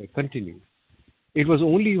basically continued. It was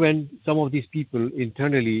only when some of these people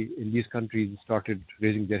internally in these countries started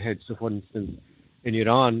raising their heads. So, for instance, in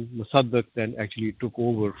Iran, Mossadegh then actually took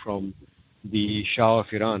over from the Shah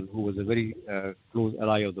of Iran, who was a very close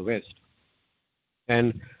ally of the West.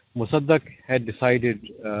 And Mossadegh had decided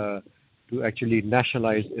to actually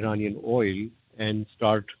nationalize Iranian oil and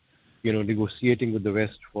start, negotiating with the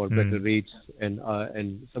West for better rates and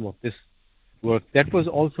some of this work. That was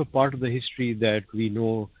also part of the history that we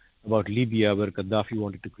know about Libya, where Gaddafi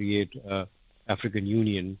wanted to create African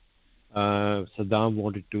Union. Saddam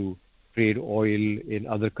wanted to trade oil in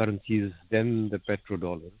other currencies than the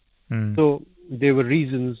petrodollar. So there were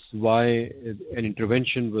reasons why an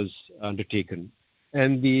intervention was undertaken.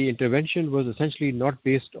 And the intervention was essentially not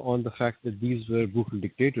based on the fact that these were brutal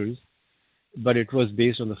dictators, but it was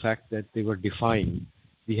based on the fact that they were defying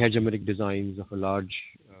the hegemonic designs of a large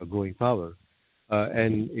growing power.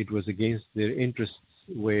 And it was against their interests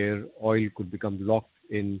where oil could become locked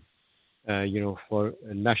in, for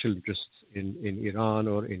national interests in Iran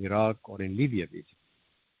or in Iraq or in Libya,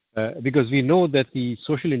 basically. Because we know that the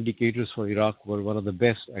social indicators for Iraq were one of the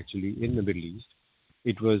best, actually, in the Middle East.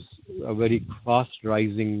 It was a very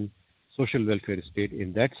fast-rising social welfare state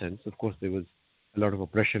in that sense. Of course, there was a lot of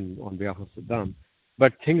oppression on behalf of Saddam,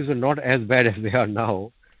 but things were not as bad as they are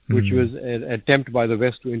now, which was an attempt by the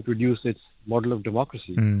West to introduce its model of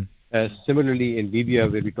democracy. Similarly, in Libya,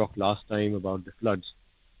 where we talked last time about the floods,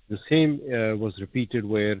 the same was repeated,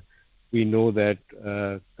 where we know that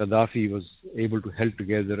Gaddafi was able to hold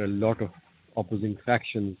together a lot of opposing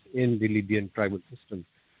factions in the Libyan tribal system.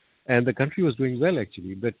 And the country was doing well,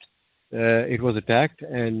 actually, but it was attacked,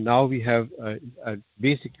 and now we have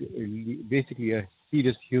basically a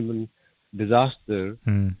serious human disaster,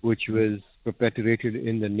 which was perpetuated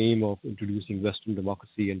in the name of introducing Western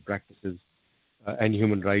democracy and practices and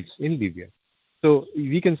human rights in Libya. So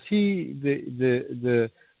we can see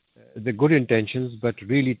the good intentions, but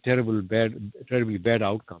really terribly bad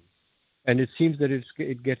outcomes. And it seems that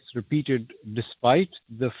it gets repeated despite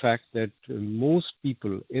the fact that most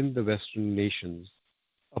people in the Western nations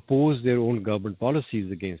oppose their own government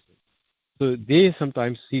policies against it. So they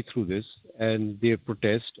sometimes see through this and they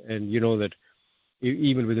protest. And you know that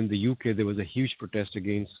even within the UK, there was a huge protest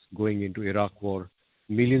against going into Iraq war.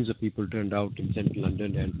 Millions of people turned out in central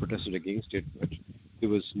London and protested against it, but there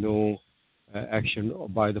was no action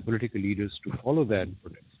by the political leaders to follow that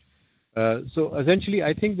protest. So essentially,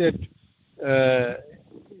 I think that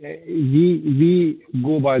we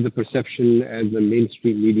go by the perception and the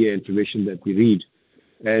mainstream media information that we read,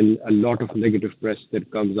 and a lot of negative press that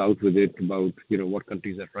comes out with it about what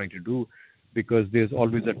countries are trying to do, because there's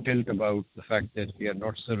always a tilt about the fact that we are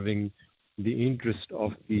not serving the interest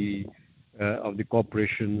of the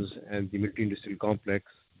corporations and the military-industrial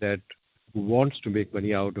complex that wants to make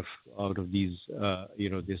money out of these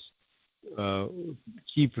this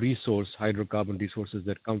cheap resource, hydrocarbon resources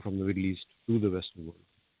that come from the Middle East to the Western world.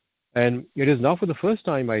 And it is now for the first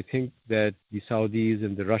time, I think, that the Saudis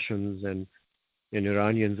and the Russians and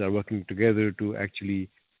Iranians are working together to actually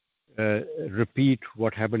repeat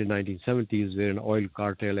what happened in 1970s, where an oil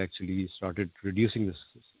cartel actually started reducing the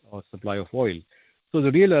supply of oil. So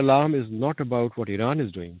the real alarm is not about what Iran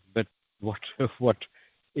is doing, but what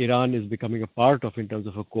Iran is becoming a part of in terms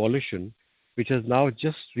of a coalition, which has now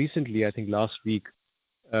just recently, I think last week,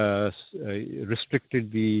 restricted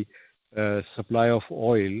the supply of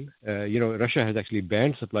oil. Russia has actually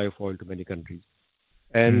banned supply of oil to many countries,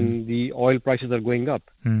 and the oil prices are going up.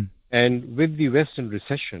 And with the Western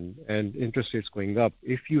recession and interest rates going up,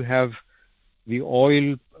 if you have the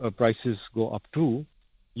oil prices go up too,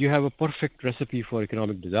 you have a perfect recipe for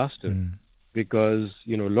economic disaster, because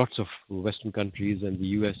lots of Western countries and the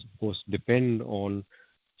US, of course, depend on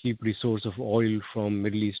cheap resource of oil from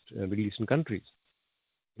Middle Eastern countries.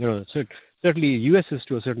 Certainly US is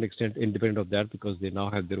to a certain extent independent of that, because they now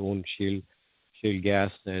have their own shale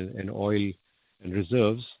gas and oil and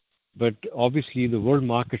reserves. But obviously the world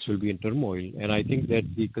markets will be in turmoil. And I think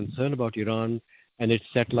that the concern about Iran and its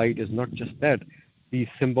satellite is not just that. The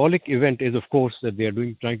symbolic event is, of course, that they are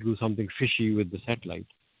trying to do something fishy with the satellite.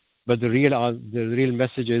 But the real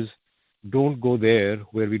message is, don't go there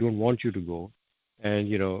where we don't want you to go, and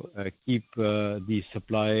keep the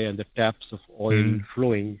supply and the taps of oil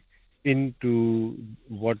flowing into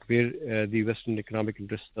where the Western economic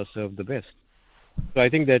interests are served the best. So I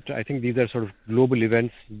think these are sort of global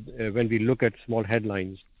events. When we look at small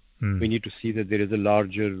headlines, we need to see that there is a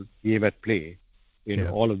larger game at play in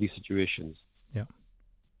all of these situations. Yeah,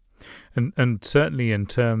 and certainly in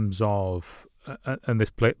terms of, and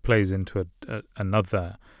this plays into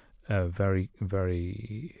another very,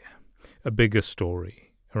 very a bigger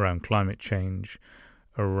story around climate change,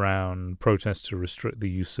 around protests to restrict the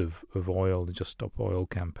use of oil, the Just Stop Oil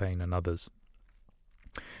campaign and others.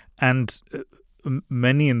 And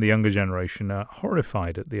many in the younger generation are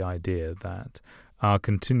horrified at the idea that our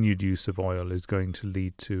continued use of oil is going to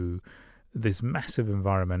lead to this massive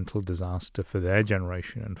environmental disaster for their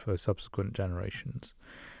generation and for subsequent generations.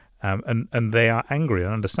 And they are angry,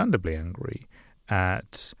 and understandably angry,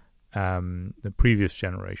 at the previous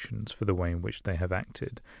generations for the way in which they have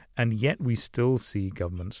acted. And yet we still see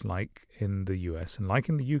governments like in the US and like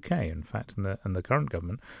in the UK, in fact, in the current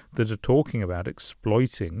government, that are talking about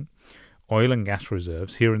exploiting oil and gas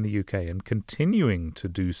reserves here in the UK and continuing to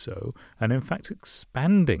do so, and in fact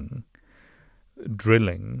expanding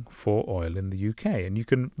drilling for oil in the UK. And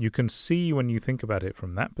you can see, when you think about it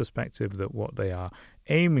from that perspective, that what they are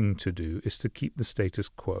aiming to do is to keep the status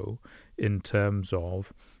quo in terms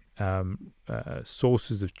of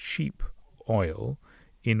sources of cheap oil,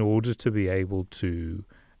 in order to be able to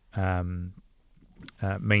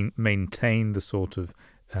maintain the sort of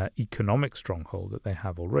economic stronghold that they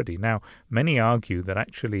have already. Now, many argue that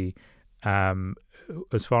actually,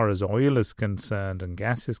 as far as oil is concerned and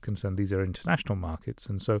gas is concerned, these are international markets,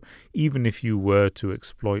 and so even if you were to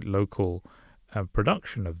exploit local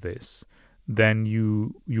production of this, then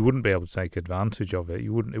you wouldn't be able to take advantage of it. It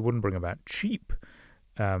wouldn't bring about cheap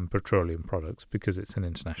petroleum products, because it's an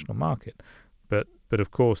international market. But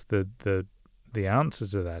of course the answer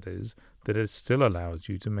to that is that it still allows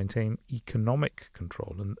you to maintain economic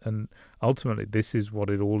control, and ultimately this is what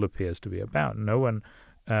it all appears to be about. No one,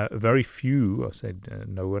 very few, I said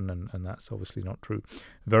no one, and that's obviously not true.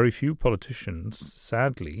 Very few politicians,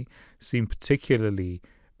 sadly, seem particularly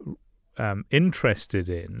interested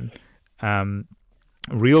in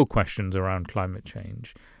real questions around climate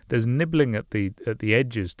change. There's nibbling at the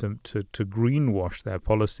edges to greenwash their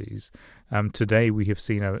policies. Today we have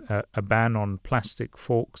seen a ban on plastic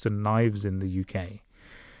forks and knives in the UK,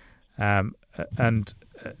 and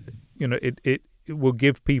it will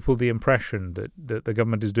give people the impression that the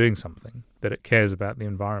government is doing something, that it cares about the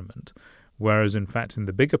environment, whereas in fact in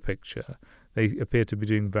the bigger picture they appear to be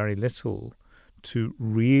doing very little to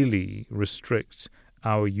really restrict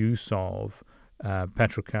our use of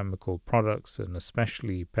petrochemical products, and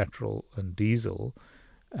especially petrol and diesel,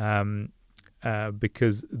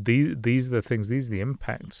 because these are the things, these are the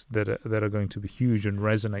impacts that are going to be huge and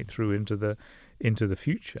resonate through into the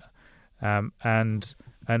future. And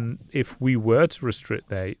if we were to restrict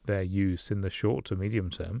their use in the short to medium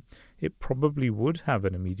term, it probably would have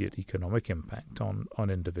an immediate economic impact on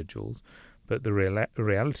individuals. But the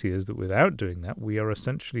reality is that without doing that, we are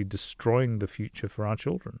essentially destroying the future for our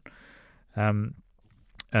children.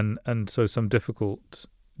 and so some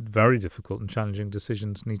very difficult and challenging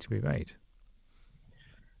decisions need to be made.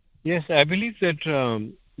 Yes, I believe that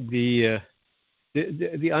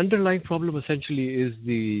the underlying problem essentially is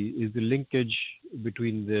the linkage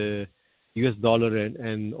between the U.S. dollar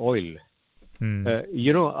and oil.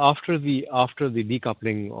 After the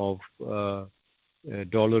decoupling of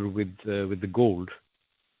dollar with the gold,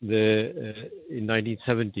 in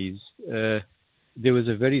 1970s, there was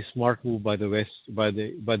a very smart move by the West, by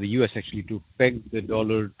the U.S. actually, to peg the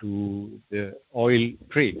dollar to the oil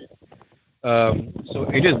trade. So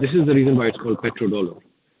this is the reason why it's called petrodollar.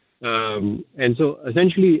 And so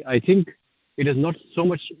essentially, I think it is not so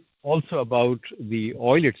much also about the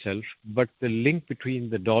oil itself, but the link between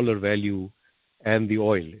the dollar value and the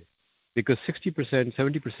oil, because 60%,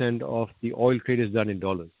 70% of the oil trade is done in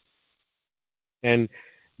dollars. And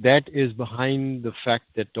that is behind the fact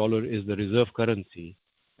that dollar is the reserve currency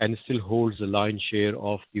and still holds the lion's share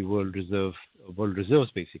of the world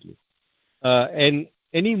reserves, basically. And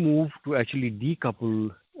any move to actually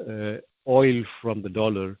decouple oil from the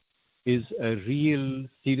dollar is a real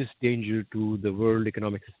serious danger to the world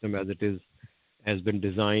economic system as it has been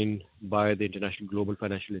designed by the international global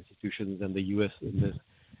financial institutions and the U.S.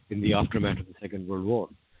 in the aftermath of the Second World War.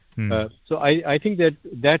 So I think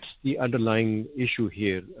that's the underlying issue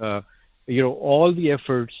here. All the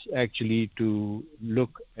efforts actually to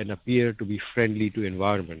look and appear to be friendly to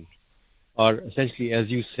environment are essentially, as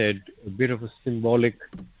you said, a bit of a symbolic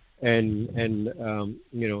and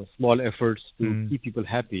small efforts to keep people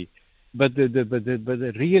happy. But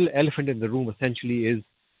the real elephant in the room essentially is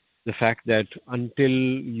the fact that until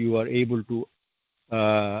you are able to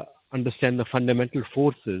understand the fundamental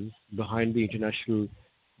forces behind the international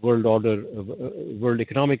world order, world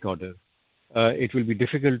economic order, it will be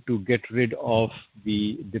difficult to get rid of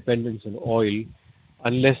the dependence on oil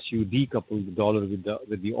unless you decouple the dollar with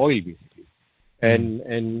the oil, basically,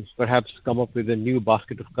 and perhaps come up with a new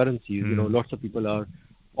basket of currencies. Lots of people are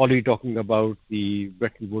already talking about the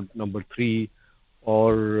Bretton Woods number 3,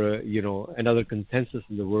 or another consensus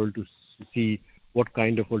in the world to see what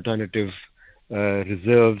kind of alternative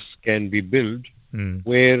reserves can be built,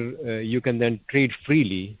 where you can then trade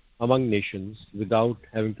freely among nations without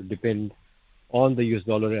having to depend on the US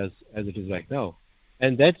dollar as it is right now.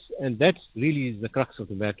 And that's really the crux of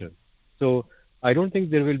the matter. So I don't think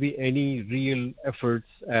there will be any real efforts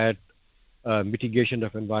at mitigation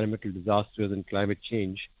of environmental disasters and climate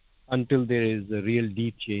change until there is a real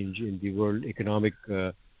deep change in the world economic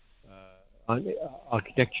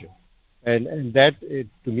architecture. And that, to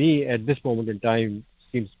me, at this moment in time,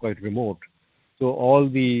 seems quite remote. So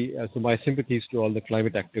so my sympathies to all the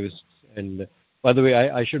climate activists. And by the way,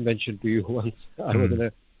 I should mention to you once, I was in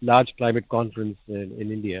a large climate conference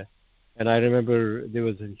in India, and I remember there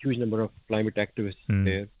was a huge number of climate activists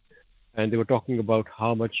there, and they were talking about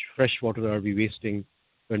how much fresh water are we wasting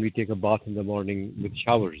when we take a bath in the morning with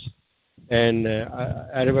showers. And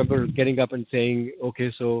I remember getting up and saying, okay,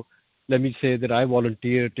 so let me say that I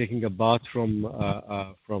volunteer taking a bath from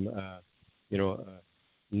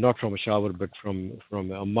not from a shower, but from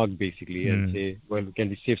a mug, basically, and say, well, can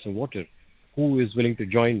we save some water? Who is willing to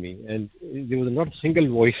join me? And there was not a single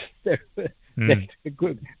voice that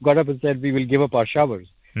got up and said, we will give up our showers.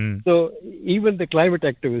 So even the climate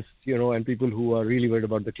activists, and people who are really worried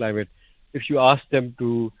about the climate, if you ask them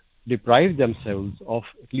to deprive themselves of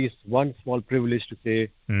at least one small privilege to say,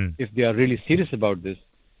 if they are really serious about this,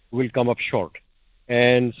 will come up short.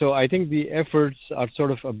 And so I think the efforts are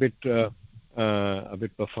sort of a bit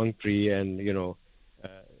perfunctory and,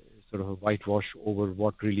 sort of a whitewash over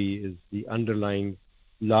what really is the underlying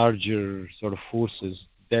larger sort of forces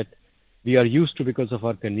that we are used to because of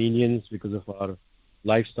our convenience, because of our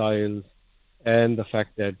lifestyles, and the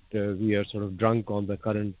fact that we are sort of drunk on the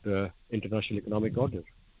current international economic order.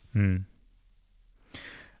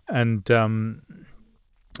 And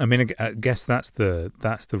I mean, I guess that's the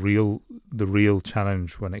real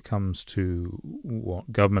challenge when it comes to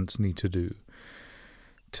what governments need to do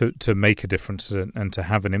to make a difference and to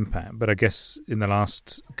have an impact. But I guess in the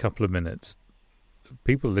last couple of minutes,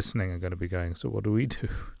 people listening are going to be going, so what do we do?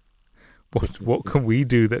 What can we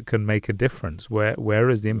do that can make a difference? Where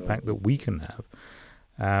is the impact that we can have?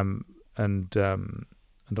 And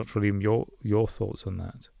Dr. Aleem, your thoughts on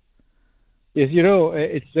that? Yes,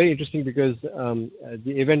 it's very interesting because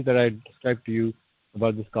the event that I described to you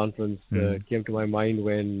about this conference came to my mind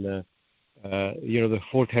when the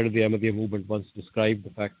fourth head of the Ahmadiyya movement once described the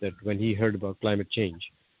fact that when he heard about climate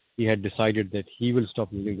change, he had decided that he will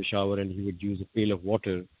stop using the shower and he would use a pail of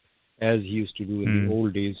water as he used to do in the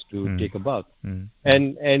old days to take a bath. Mm.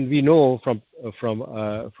 And we know from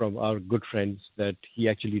our good friends that he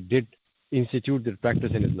actually did institute the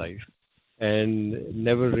practice in his life and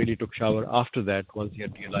never really took shower after that once he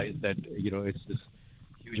had realized that it's this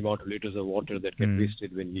huge amount of liters of water that get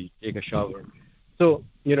wasted when we take a shower. So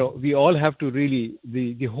we all have to really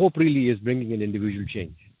the hope really is bringing an individual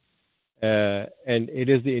change, and it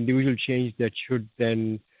is the individual change that should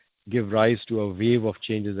then give rise to a wave of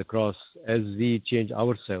changes across as we change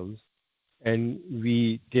ourselves and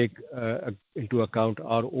we take into account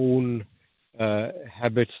our own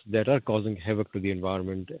habits that are causing havoc to the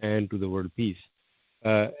environment and to the world peace,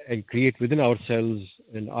 and create within ourselves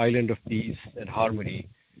an island of peace and harmony,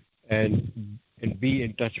 and be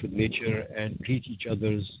in touch with nature and treat each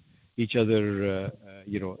other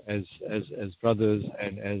as brothers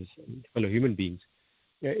and as fellow human beings.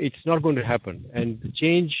 It's not going to happen. And the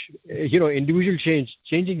change, individual change,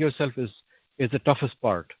 changing yourself is the toughest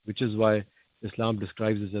part, which is why Islam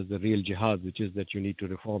describes this as the real jihad, which is that you need to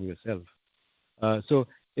reform yourself. So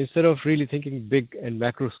instead of really thinking big and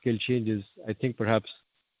macro scale changes, I think perhaps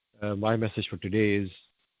my message for today is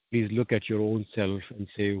please look at your own self and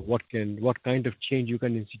say what kind of change you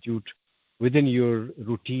can institute within your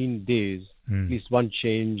routine days, at least one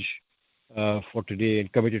change for today,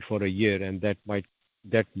 and commit it for a year, and that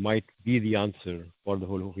might be the answer for the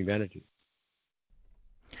whole of humanity.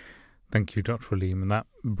 Thank you, Dr. Aleem. And that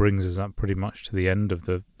brings us up pretty much to the end of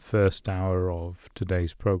the first hour of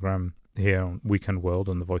today's program here on Weekend World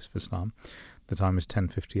on the Voice of Islam. The time is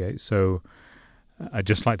 10:58. So I'd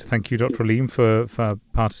just like to thank you, Dr. Aleem, for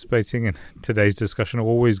participating in today's discussion.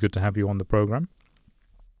 Always good to have you on the program.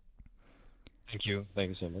 Thank you. Thank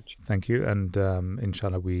you so much. Thank you. And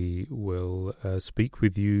inshallah, we will speak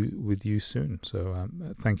with you soon. So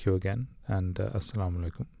thank you again. And assalamu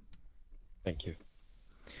alaikum. Thank you.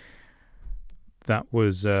 That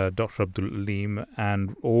was Dr. Abdul Aleem,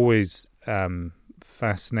 and always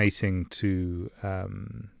fascinating to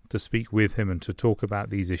speak with him and to talk about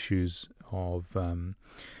these issues of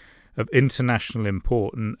international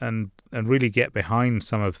import and really get behind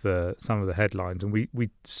some of the headlines. And we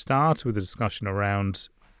start with a discussion around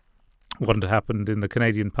what happened in the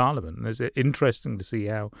Canadian Parliament. And it's interesting to see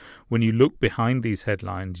how, when you look behind these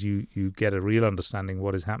headlines, you get a real understanding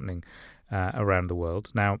what is happening around the world.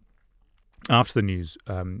 Now, after the news,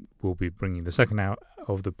 we'll be bringing the second hour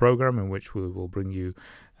of the program, in which we will bring you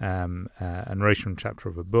a narration chapter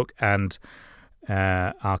of a book, and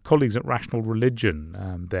our colleagues at Rational Religion,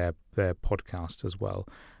 their podcast as well.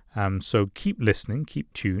 So keep listening,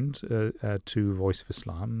 keep tuned to Voice of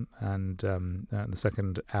Islam and the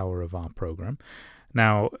second hour of our program.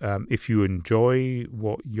 Now, if you enjoy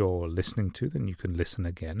what you're listening to, then you can listen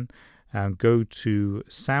again. Go to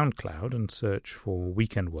SoundCloud and search for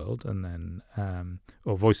Weekend World, and then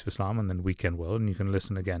or Voice of Islam, and then Weekend World, and you can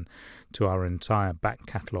listen again to our entire back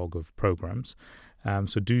catalogue of programs.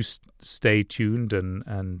 So do stay tuned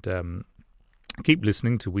and keep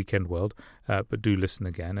listening to Weekend World, but do listen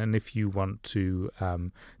again. And if you want to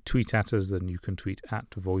tweet at us, then you can tweet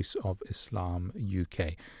at Voice of Islam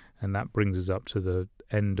UK. And that brings us up to the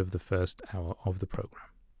end of the first hour of the program.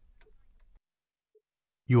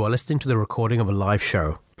 You are listening to the recording of a live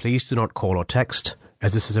show. Please do not call or text,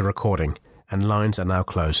 as this is a recording, and lines are now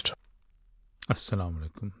closed. Assalamu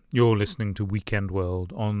alaikum. You're listening to Weekend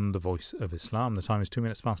World on the Voice of Islam. The time is 2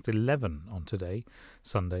 minutes past 11 on today,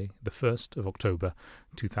 Sunday, the 1st of October,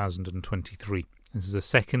 2023. This is the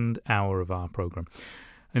second hour of our program.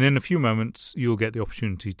 And in a few moments, you'll get the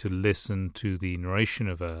opportunity to listen to the narration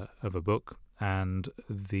of a book and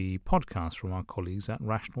the podcast from our colleagues at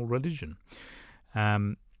Rational Religion.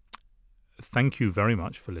 Thank you very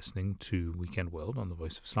much for listening to Weekend World on the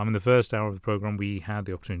Voice of Islam. In the first hour of the program, we had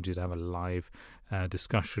the opportunity to have a live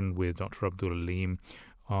discussion with Dr. Abdul Aleem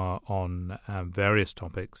on various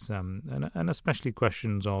topics, and especially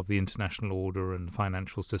questions of the international order and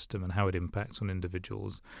financial system and how it impacts on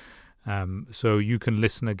individuals. So you can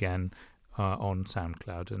listen again on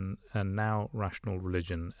SoundCloud. And now, Rational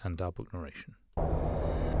Religion and our book narration.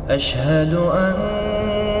 أشهد أن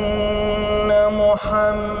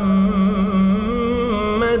محمدًا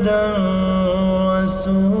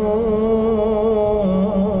رسول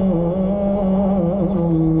الله.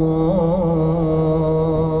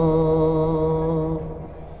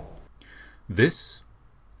 This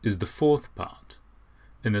is the fourth part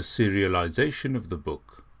in a serialization of the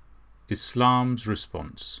book Islam's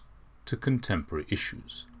Response to Contemporary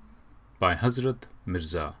Issues by Hazrat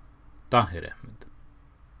Mirza Tahir Ahmed.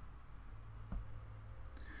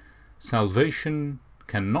 Salvation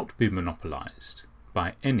cannot be monopolized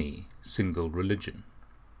by any single religion.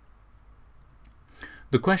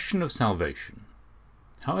 The question of salvation,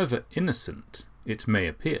 however innocent it may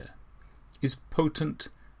appear, is potent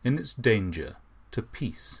in its danger to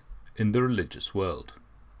peace in the religious world.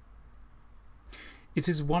 It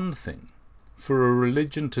is one thing for a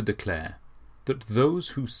religion to declare that those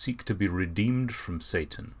who seek to be redeemed from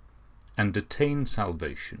Satan and attain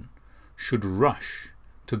salvation should rush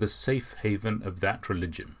to the safe haven of that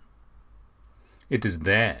religion. It is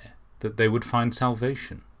there that they would find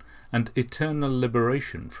salvation and eternal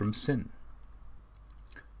liberation from sin.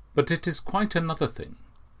 But it is quite another thing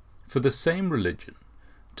for the same religion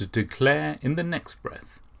to declare in the next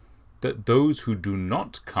breath that those who do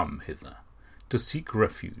not come hither to seek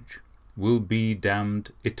refuge will be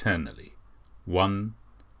damned eternally, one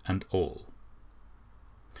and all.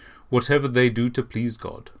 Whatever they do to please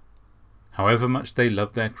God, however much they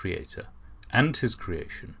love their Creator and His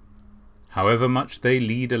creation, however much they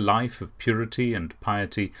lead a life of purity and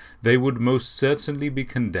piety, they would most certainly be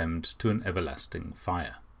condemned to an everlasting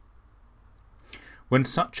fire. When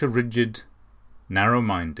such a rigid,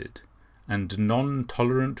 narrow-minded, and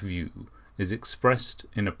non-tolerant view is expressed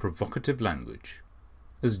in a provocative language,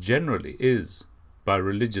 as generally is by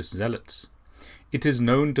religious zealots, it is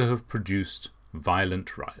known to have produced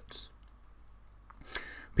violent riots.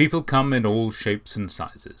 People come in all shapes and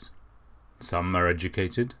sizes. Some are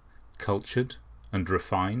educated, cultured, and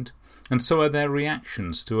refined, and so are their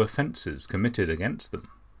reactions to offences committed against them.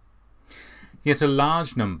 Yet a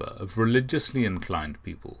large number of religiously inclined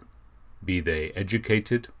people, be they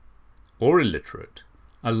educated or illiterate,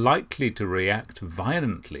 are likely to react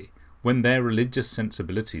violently when their religious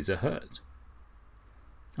sensibilities are hurt.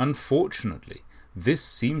 Unfortunately, this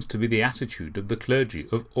seems to be the attitude of the clergy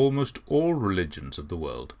of almost all religions of the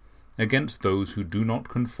world against those who do not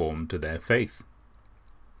conform to their faith.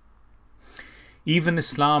 Even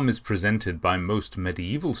Islam is presented by most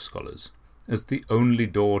medieval scholars as the only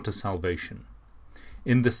door to salvation,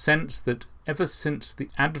 in the sense that ever since the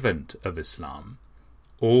advent of Islam,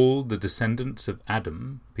 all the descendants of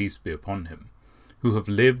Adam, peace be upon him, who have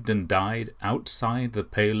lived and died outside the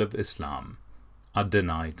pale of Islam, are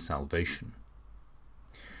denied salvation.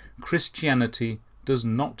 Christianity does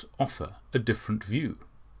not offer a different view,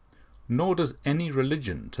 nor does any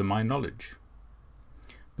religion to my knowledge.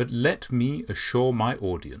 But let me assure my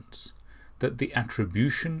audience that the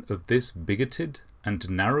attribution of this bigoted and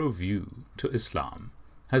narrow view to Islam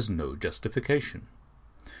has no justification.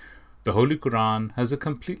 The Holy Quran has a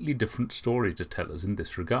completely different story to tell us in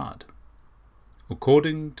this regard.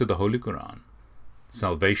 According to the Holy Quran,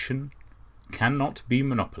 salvation cannot be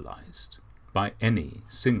monopolized by any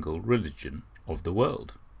single religion of the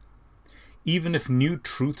world. Even if new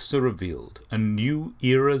truths are revealed and new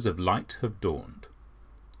eras of light have dawned,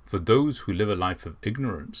 for those who live a life of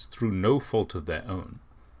ignorance through no fault of their own,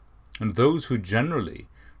 and those who generally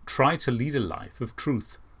try to lead a life of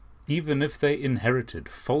truth, even if they inherited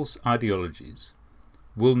false ideologies,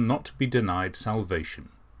 will not be denied salvation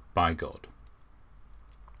by God.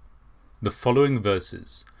 The following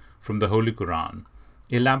verses from the Holy Quran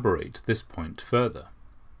elaborate this point further.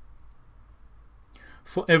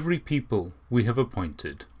 For every people we have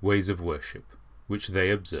appointed ways of worship, which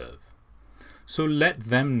they observe. So let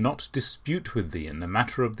them not dispute with thee in the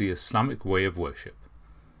matter of the Islamic way of worship,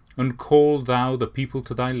 and call thou the people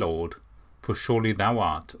to thy Lord, for surely thou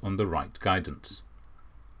art on the right guidance.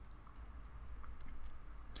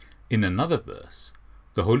 In another verse,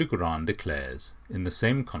 the Holy Quran declares, in the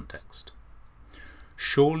same context,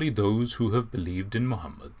 surely those who have believed in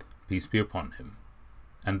Muhammad, peace be upon him,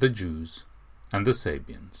 and the Jews, and the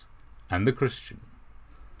Sabians, and the Christian,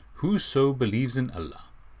 whoso believes in Allah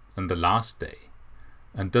and the last day,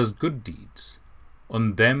 and does good deeds,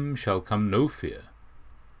 on them shall come no fear,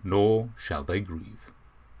 nor shall they grieve.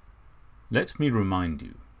 Let me remind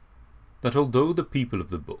you that although the people of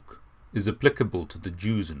the book is applicable to the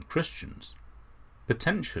Jews and Christians,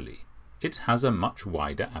 potentially it has a much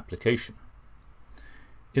wider application.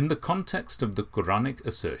 In the context of the Quranic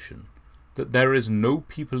assertion that there is no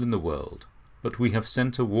people in the world, but we have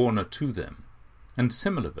sent a warner to them, and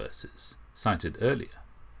similar verses cited earlier,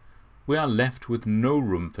 we are left with no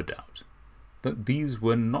room for doubt that these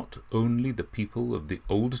were not only the people of the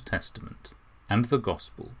Old Testament and the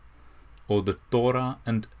Gospel, or the Torah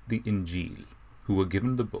and the Injil, who were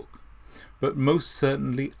given the book, but most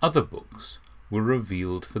certainly other books were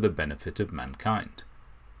revealed for the benefit of mankind.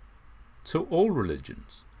 So all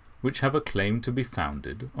religions which have a claim to be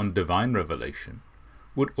founded on divine revelation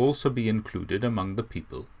would also be included among the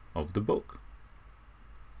people of the book.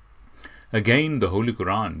 Again, the Holy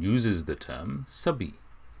Quran uses the term Sabi,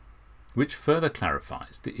 which further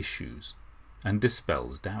clarifies the issues and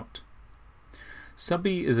dispels doubt.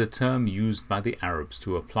 Sabi is a term used by the Arabs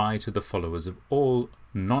to apply to the followers of all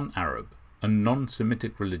non-Arab and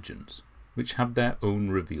non-Semitic religions which have their own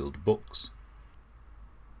revealed books.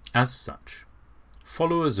 As such,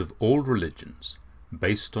 followers of all religions,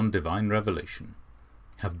 based on divine revelation,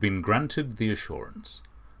 have been granted the assurance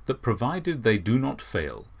that provided they do not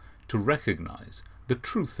fail to recognize the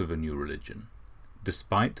truth of a new religion,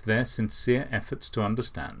 despite their sincere efforts to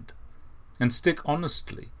understand, and stick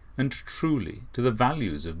honestly and truly to the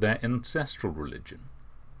values of their ancestral religion,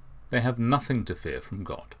 they have nothing to fear from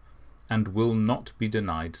God and will not be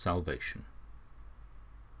denied salvation.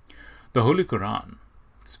 The Holy Quran,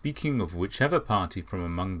 speaking of whichever party from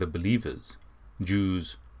among the believers,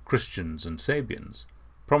 Jews, Christians and Sabians,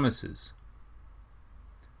 promises,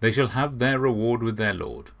 "They shall have their reward with their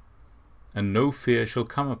Lord, and no fear shall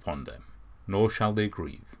come upon them, nor shall they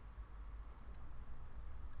grieve."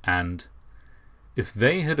 And, "If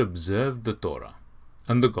they had observed the Torah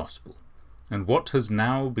and the Gospel, and what has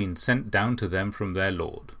now been sent down to them from their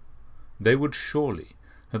Lord, they would surely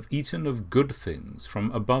have eaten of good things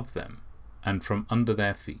from above them and from under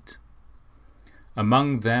their feet.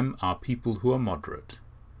 Among them are people who are moderate,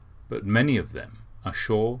 but many of them are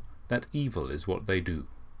sure that evil is what they do."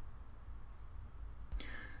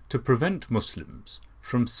 To prevent Muslims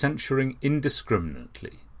from censuring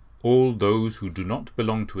indiscriminately all those who do not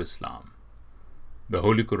belong to Islam, the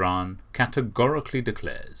Holy Quran categorically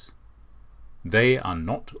declares, "They are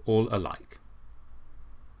not all alike.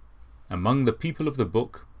 Among the people of the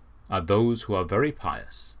book are those who are very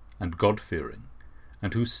pious and God-fearing,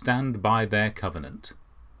 and who stand by their covenant.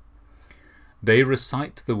 They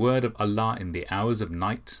recite the word of Allah in the hours of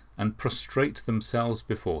night and prostrate themselves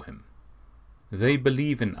before Him. They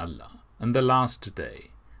believe in Allah and the last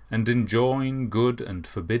day, and enjoin good and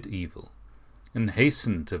forbid evil, and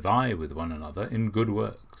hasten to vie with one another in good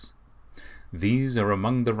works. These are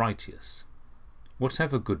among the righteous.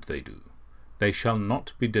 Whatever good they do, they shall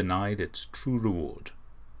not be denied its true reward,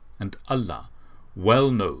 and Allah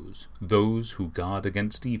well knows those who guard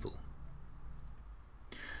against evil."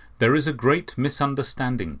 There is a great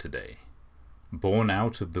misunderstanding today, born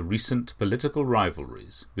out of the recent political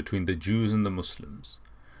rivalries between the Jews and the Muslims,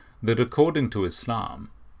 that according to Islam,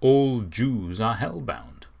 all Jews are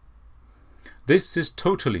hell-bound. This is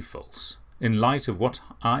totally false, in light of what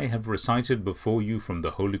I have recited before you from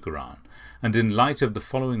the Holy Quran, and in light of the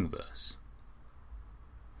following verse.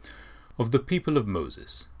 "Of the people of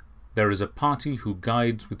Moses, there is a party who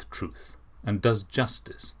guides with truth and does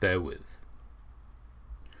justice therewith."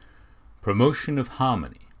 Promotion of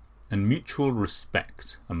harmony and mutual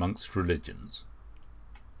respect amongst religions.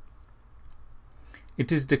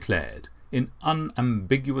 It is declared in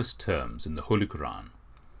unambiguous terms in the Holy Quran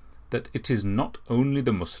that it is not only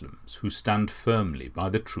the Muslims who stand firmly by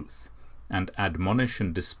the truth and admonish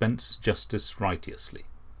and dispense justice righteously.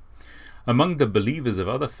 Among the believers of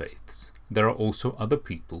other faiths, there are also other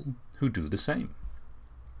people who do the same.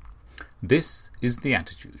 This is the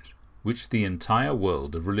attitude which the entire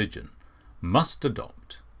world of religion must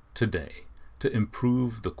adopt today to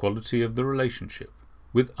improve the quality of the relationship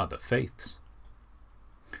with other faiths.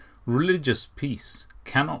 Religious peace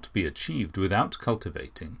cannot be achieved without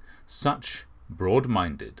cultivating such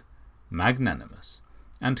broad-minded, magnanimous,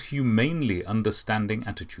 and humanely understanding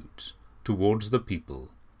attitudes towards the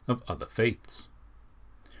people of other faiths.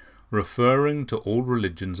 Referring to all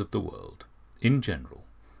religions of the world, in general,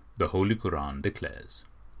 the Holy Quran declares,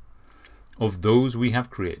 "Of those we have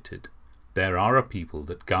created, there are a people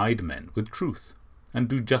that guide men with truth and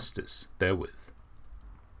do justice therewith."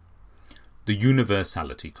 The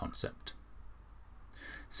universality concept.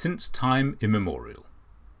 Since time immemorial,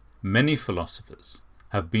 many philosophers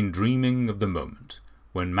have been dreaming of the moment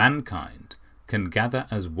when mankind can gather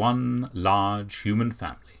as one large human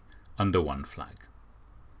family under one flag.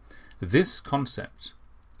 This concept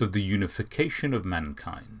of the unification of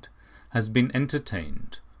mankind has been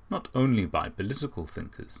entertained not only by political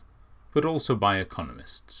thinkers, but also by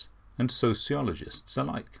economists and sociologists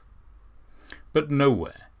alike. But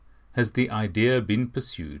nowhere has the idea been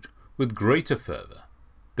pursued with greater fervour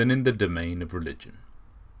than in the domain of religion.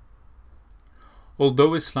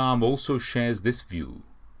 Although Islam also shares this view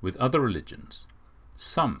with other religions,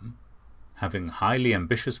 some, having highly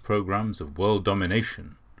ambitious programs of world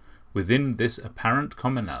domination within this apparent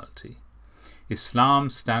commonality, Islam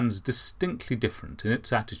stands distinctly different in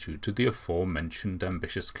its attitude to the aforementioned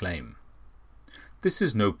ambitious claim. This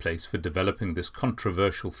is no place for developing this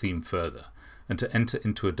controversial theme further, and to enter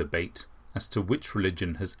into a debate as to which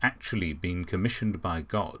religion has actually been commissioned by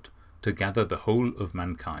God to gather the whole of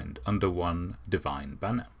mankind under one divine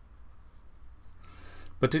banner.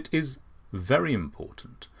 But it is very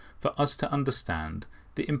important for us to understand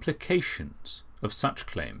the implications of such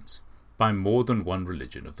claims by more than one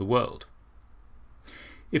religion of the world.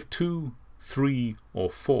 If 2, 3, or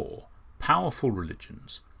 4 powerful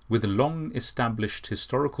religions with long established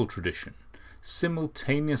historical tradition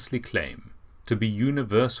simultaneously claim to be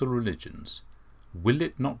universal religions, will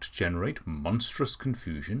it not generate monstrous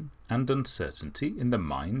confusion and uncertainty in the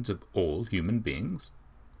minds of all human beings?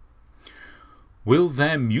 Will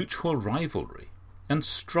their mutual rivalry and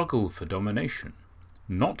struggle for domination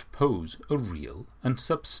not pose a real and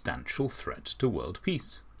substantial threat to world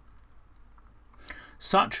peace?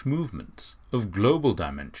 Such movements of global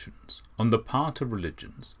dimensions on the part of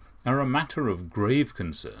religions are a matter of grave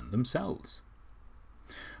concern themselves.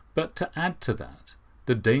 But to add to that,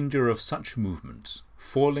 the danger of such movements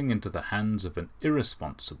falling into the hands of an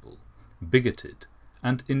irresponsible, bigoted,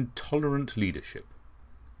 and intolerant leadership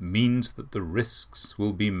means that the risks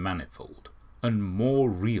will be manifold and more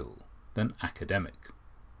real than academic.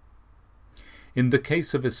 In the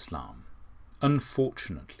case of Islam,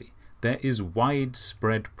 unfortunately, there is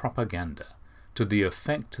widespread propaganda to the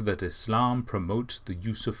effect that Islam promotes the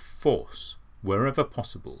use of force wherever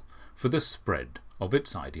possible for the spread of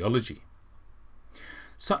its ideology.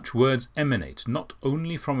 Such words emanate not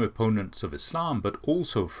only from opponents of Islam but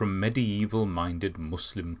also from medieval-minded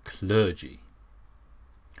Muslim clergy.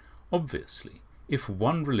 Obviously, if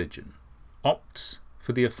one religion opts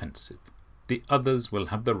for the offensive, the others will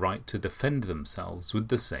have the right to defend themselves with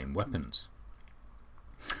the same weapons.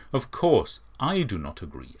 Of course, I do not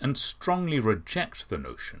agree and strongly reject the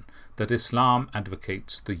notion that Islam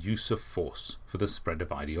advocates the use of force for the spread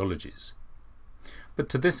of ideologies. But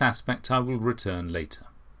to this aspect I will return later.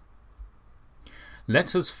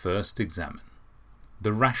 Let us first examine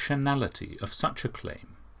the rationality of such a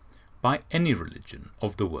claim by any religion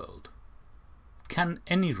of the world. Can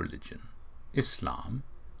any religion, Islam,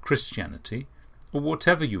 Christianity, or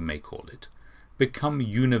whatever you may call it, become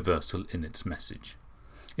universal in its message,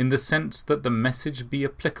 in the sense that the message be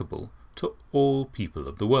applicable to all people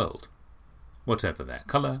of the world, whatever their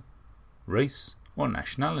colour, race, or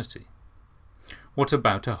nationality? What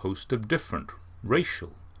about a host of different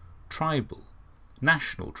racial, tribal,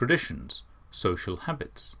 national traditions, social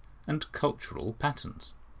habits, and cultural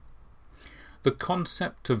patterns? The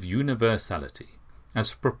concept of universality,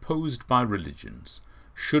 as proposed by religions,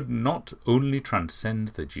 should not only transcend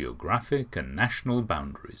the geographic and national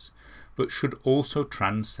boundaries, but should also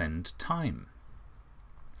transcend time.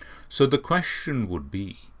 So the question would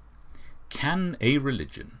be, can a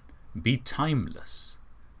religion be timeless?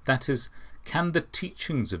 That is, can the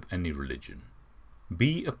teachings of any religion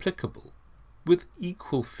be applicable with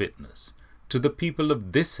equal fitness to the people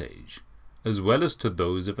of this age as well as to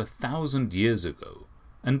those of 1,000 years ago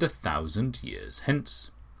and 1,000 years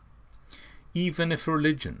hence? Even if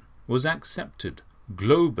religion was accepted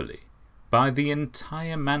globally by the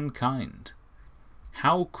entire mankind,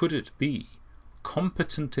 how could it be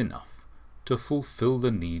competent enough to fulfill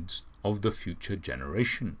the needs of the future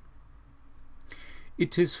generation?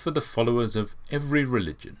 It is for the followers of every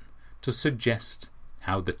religion to suggest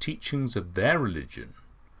how the teachings of their religion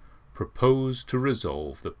propose to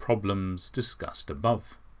resolve the problems discussed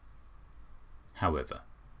above. However,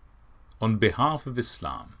 on behalf of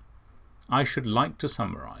Islam, I should like to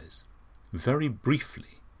summarize, very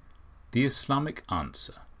briefly, the Islamic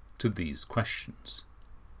answer to these questions.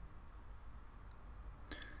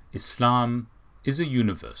 Islam is a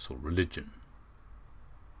universal religion.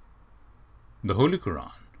 The Holy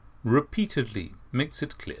Quran repeatedly makes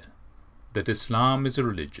it clear that Islam is a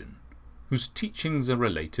religion whose teachings are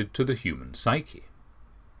related to the human psyche.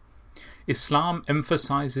 Islam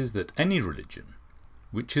emphasizes that any religion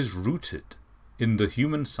which is rooted in the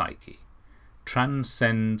human psyche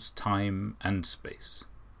transcends time and space.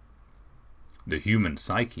 The human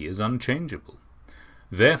psyche is unchangeable.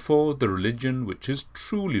 Therefore, the religion which is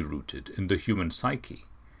truly rooted in the human psyche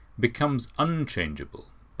becomes unchangeable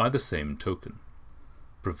by the same token,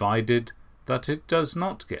 provided that it does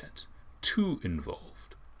not get too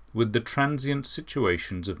involved with the transient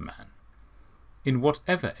situations of man, in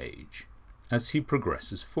whatever age, as he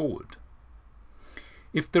progresses forward.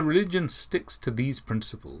 If the religion sticks to these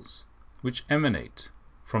principles, which emanate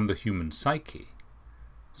from the human psyche,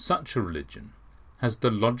 such a religion has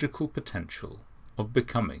the logical potential of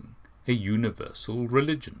becoming a universal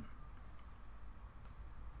religion.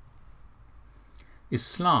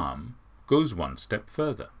 Islam goes one step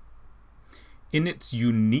further. In its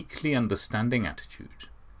uniquely understanding attitude,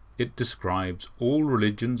 it describes all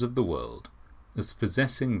religions of the world as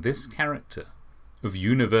possessing this character of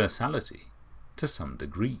universality to some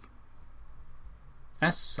degree.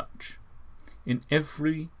 As such, in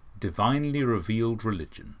every divinely revealed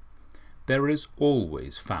religion, there is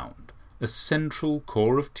always found a central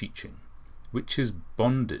core of teaching which is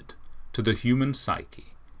bonded to the human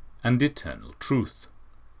psyche and eternal truth.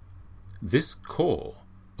 This core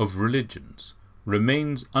of religions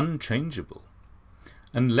remains unchangeable,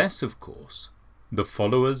 unless, of course, the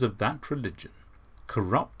followers of that religion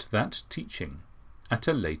corrupt that teaching at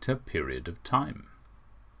a later period of time.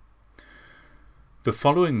 The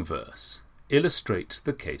following verse illustrates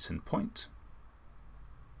the case in point.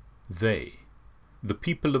 They, the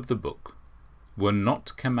people of the book, were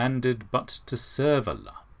not commanded but to serve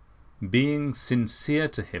Allah, being sincere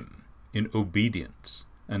to Him in obedience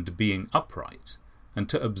and being upright, and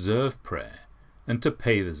to observe prayer and to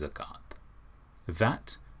pay the zakat.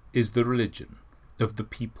 That is the religion of the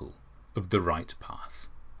people of the right path.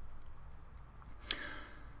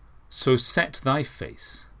 So set thy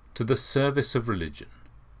face to the service of religion,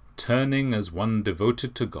 turning as one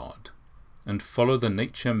devoted to God, and follow the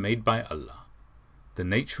nature made by Allah, the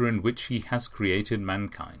nature in which He has created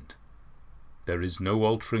mankind. There is no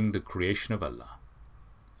altering the creation of Allah.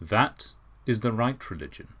 That is the right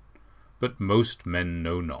religion, but most men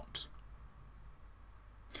know not.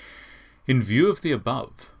 In view of the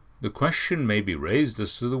above, the question may be raised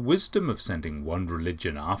as to the wisdom of sending one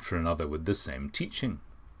religion after another with the same teaching.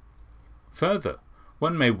 Further,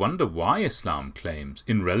 one may wonder why Islam claims,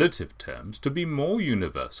 in relative terms, to be more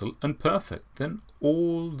universal and perfect than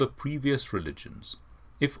all the previous religions,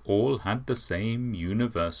 if all had the same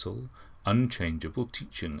universal, unchangeable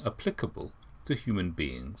teaching applicable to human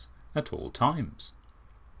beings at all times.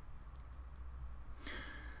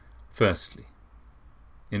 Firstly,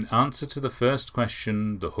 in answer to the first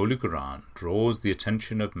question, the Holy Quran draws the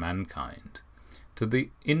attention of mankind to the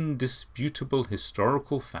indisputable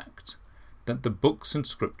historical fact that the books and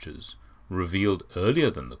scriptures revealed earlier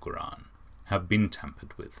than the Quran have been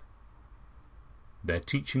tampered with. Their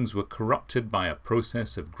teachings were corrupted by a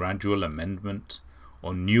process of gradual amendment,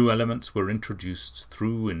 or new elements were introduced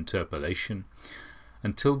through interpolation,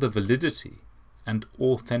 until the validity and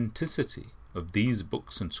authenticity of these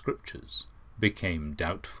books and scriptures became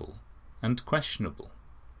doubtful and questionable.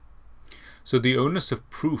 So the onus of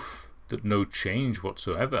proof that no change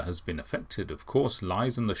whatsoever has been effected, of course,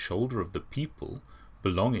 lies on the shoulder of the people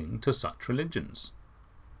belonging to such religions.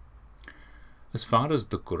 As far as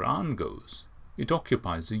the Quran goes, it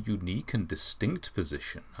occupies a unique and distinct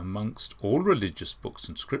position amongst all religious books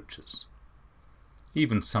and scriptures.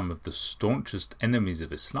 Even some of the staunchest enemies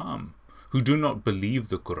of Islam, who do not believe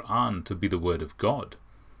the Quran to be the word of God,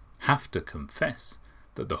 have to confess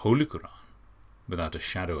that the Holy Quran, without a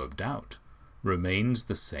shadow of doubt, remains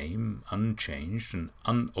the same unchanged and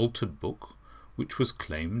unaltered book which was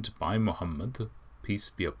claimed by Muhammad, peace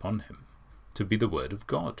be upon him, to be the word of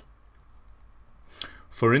God.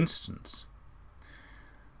 For instance,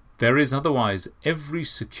 there is otherwise every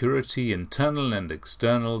security, internal and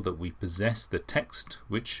external, that we possess the text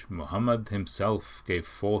which Muhammad himself gave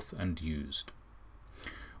forth and used.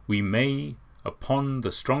 We may, upon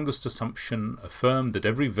the strongest assumption, affirm that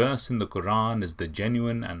every verse in the Quran is the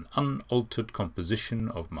genuine and unaltered composition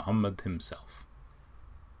of Muhammad himself.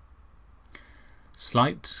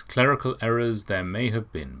 Slight clerical errors there may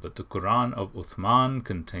have been, but the Quran of Uthman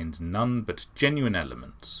contains none but genuine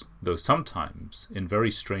elements, though sometimes in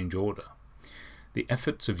very strange order. The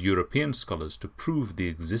efforts of European scholars to prove the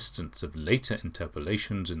existence of later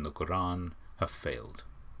interpolations in the Quran have failed.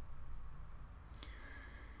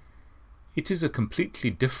 It is a completely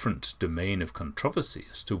different domain of controversy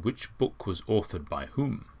as to which book was authored by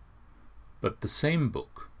whom, but the same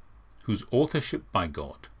book, whose authorship by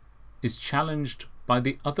God is challenged by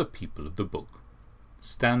the other people of the book,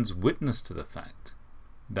 stands witness to the fact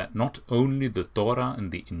that not only the Torah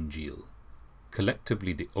and the Injil,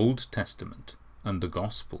 collectively the Old Testament and the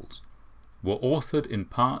Gospels, were authored in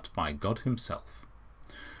part by God himself,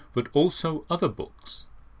 but also other books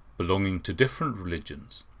belonging to different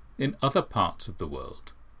religions in other parts of the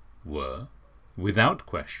world were, without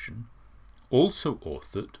question, also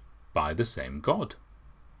authored by the same God.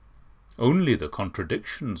 Only the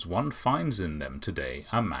contradictions one finds in them today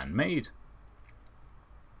are man-made.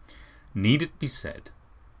 Need it be said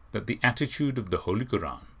that the attitude of the Holy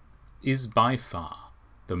Quran is by far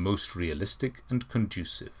the most realistic and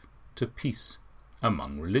conducive to peace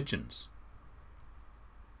among religions?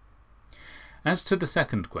 As to the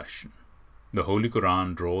second question, the Holy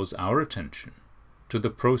Quran draws our attention to the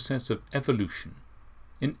process of evolution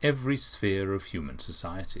in every sphere of human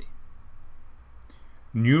society.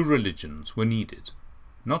 New religions were needed,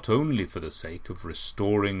 not only for the sake of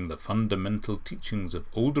restoring the fundamental teachings of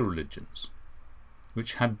older religions,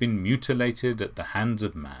 which had been mutilated at the hands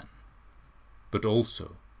of man, but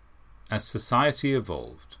also, as society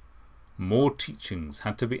evolved, more teachings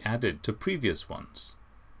had to be added to previous ones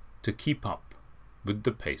to keep up with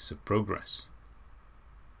the pace of progress.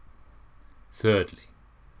 Thirdly,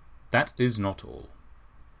 that is not all.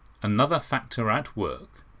 Another factor at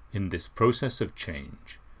work in this process of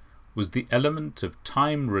change was the element of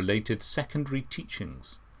time-related secondary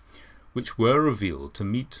teachings, which were revealed to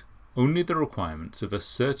meet only the requirements of a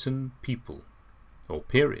certain people or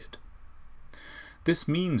period. This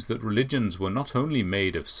means that religions were not only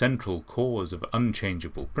made of central cores of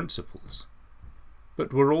unchangeable principles,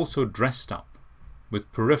 but were also dressed up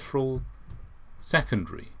with peripheral,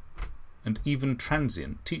 secondary, and even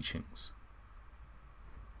transient teachings.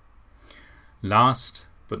 Last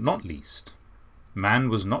but not least, man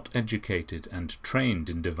was not educated and trained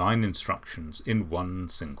in divine instructions in one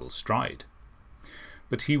single stride,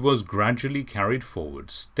 but he was gradually carried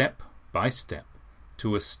forward step by step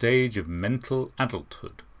to a stage of mental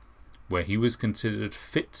adulthood where he was considered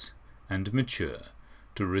fit and mature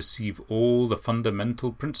to receive all the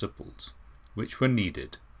fundamental principles which were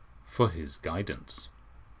needed for his guidance.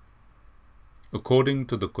 According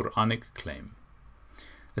to the Quranic claim,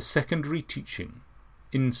 a secondary teaching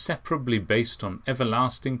inseparably based on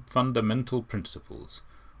everlasting fundamental principles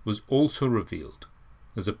was also revealed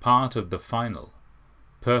as a part of the final,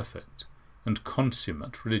 perfect, and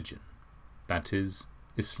consummate religion, that is,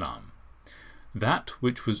 Islam. That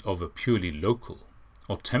which was of a purely local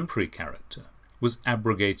or temporary character was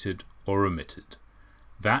abrogated or omitted.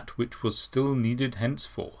 That which was still needed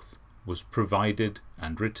henceforth was provided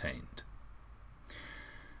and retained.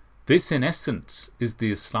 This, in essence, is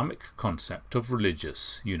the Islamic concept of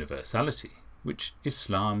religious universality, which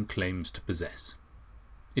Islam claims to possess.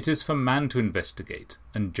 It is for man to investigate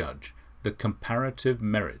and judge the comparative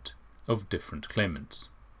merit of different claimants.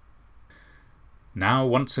 Now,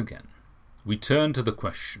 once again, we turn to the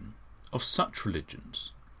question of such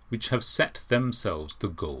religions which have set themselves the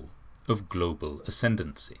goal of global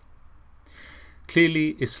ascendancy.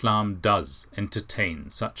 Clearly, Islam does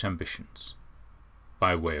entertain such ambitions.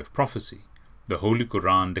 By way of prophecy, the Holy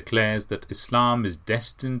Quran declares that Islam is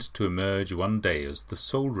destined to emerge one day as the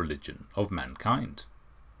sole religion of mankind.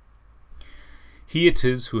 He it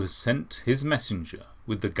is who has sent his messenger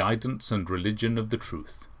with the guidance and religion of the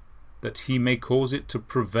truth, that he may cause it to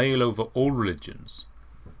prevail over all religions,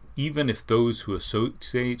 even if those who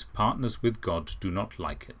associate partners with God do not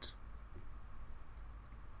like it.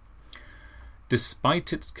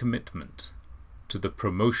 Despite its commitment to the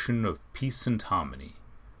promotion of peace and harmony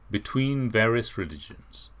between various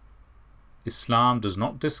religions, Islam does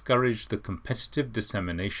not discourage the competitive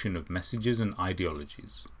dissemination of messages and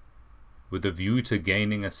ideologies with a view to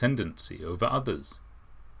gaining ascendancy over others.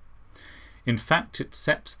 In fact, it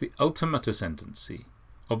sets the ultimate ascendancy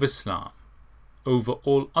of Islam over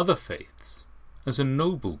all other faiths as a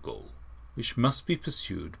noble goal which must be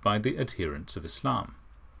pursued by the adherents of Islam.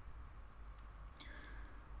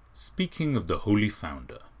 Speaking of the Holy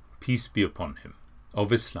Founder, peace be upon him,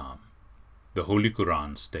 of Islam, the Holy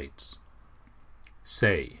Quran states,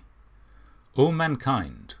 "Say, O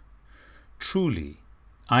mankind, truly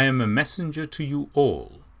I am a messenger to you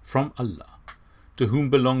all from Allah, to whom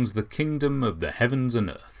belongs the kingdom of the heavens and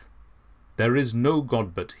earth. There is no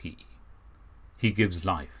God but He. He gives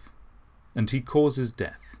life, and He causes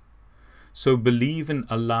death. So believe in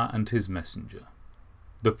Allah and His Messenger,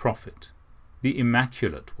 the Prophet, the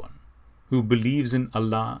Immaculate One, who believes in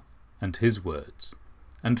Allah and His words,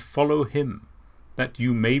 and follow Him, that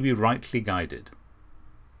you may be rightly guided."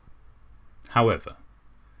 However,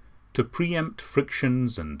 to preempt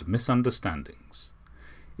frictions and misunderstandings,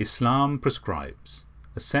 Islam prescribes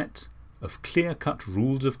a set of clear-cut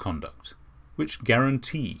rules of conduct which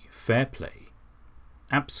guarantee fair play,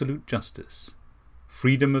 absolute justice,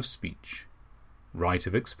 freedom of speech, right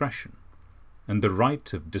of expression, and the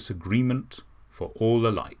right of disagreement for all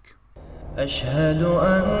alike. أشهد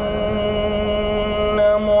أن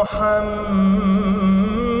محمدًا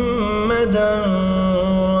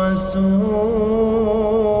رسول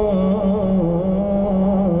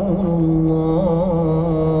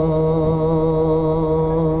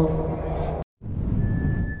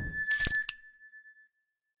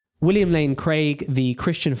William Lane Craig, the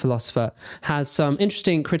Christian philosopher, has some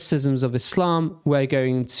interesting criticisms of Islam. We're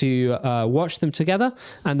going to watch them together,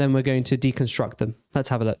 and then we're going to deconstruct them. Let's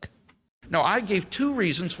have a look. Now, I gave two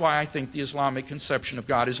reasons why I think the Islamic conception of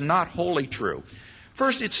God is not wholly true.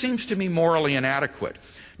 First, it seems to me morally inadequate.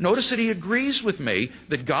 Notice that he agrees with me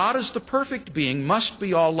that God as the perfect being must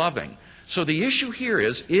be all-loving. So the issue here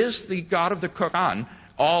is the God of the Quran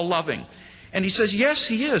all-loving? And he says, yes,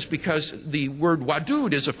 he is, because the word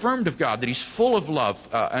wadud is affirmed of God, that he's full of love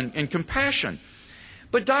and compassion.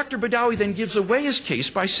 But Dr. Badawi then gives away his case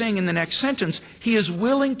by saying in the next sentence, he is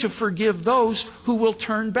willing to forgive those who will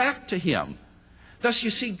turn back to him. Thus, you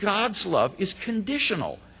see, God's love is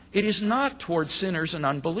conditional. It is not towards sinners and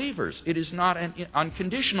unbelievers. It is not an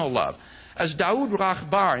unconditional love. As Daoud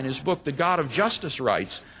Rahbar in his book, The God of Justice,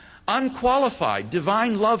 writes, unqualified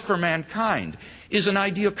divine love for mankind is an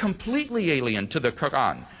idea completely alien to the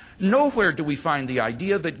Quran. Nowhere do we find the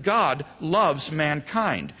idea that God loves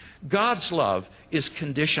mankind. God's love is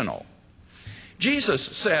conditional. Jesus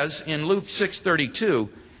says in Luke 6:32,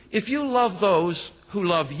 if you love those who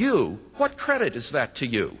love you, what credit is that to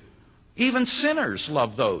you? Even sinners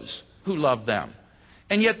love those who love them.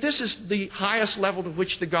 And yet this is the highest level to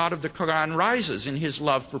which the God of the Quran rises in his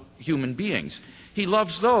love for human beings. He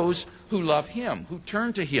loves those who love him, who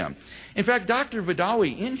turn to him. In fact, Dr.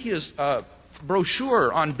 Badawi, in his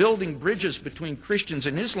brochure on building bridges between Christians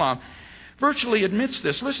and Islam, virtually admits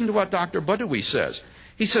this. Listen to what Dr. Badawi says.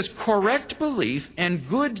 He says, correct belief and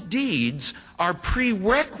good deeds are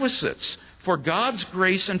prerequisites for God's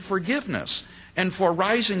grace and forgiveness and for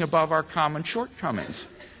rising above our common shortcomings.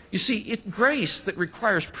 You see, it's grace that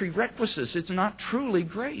requires prerequisites. It's not truly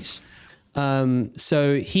grace.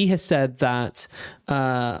 So he has said that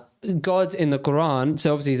God in the Quran,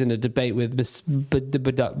 so obviously he's in a debate with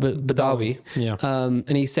Badawi, Yeah.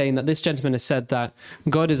 And he's saying that this gentleman has said that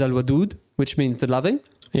God is al-Wadud, which means the loving.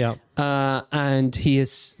 Yeah. And he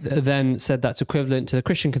has then said that's equivalent to the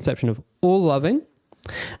Christian conception of all loving,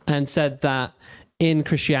 and said that in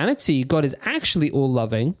Christianity, God is actually all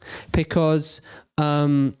loving because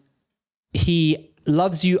he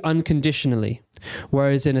loves you unconditionally.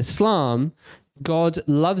 Whereas in Islam, God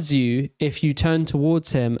loves you if you turn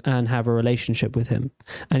towards him and have a relationship with him.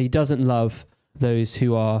 And he doesn't love those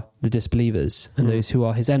who are the disbelievers and those who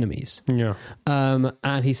are his enemies. Yeah.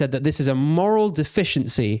 And he said that this is a moral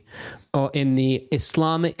deficiency in the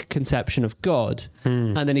Islamic conception of God.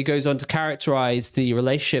 And then he goes on to characterize the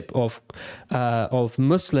relationship of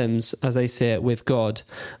Muslims, as they say it, with God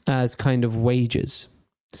as kind of wages.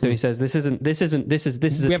 So he says this is a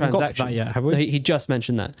transaction. We haven't got to that yet, have we? He just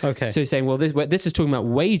mentioned that. Okay. So he's saying, well, this is talking about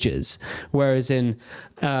wages, whereas in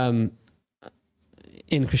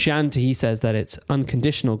Christianity, he says that it's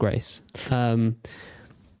unconditional grace,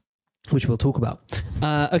 which we'll talk about.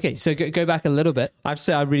 Okay, so go back a little bit. I have to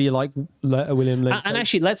say I really like William Lane. And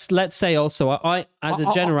actually, let's say also, I as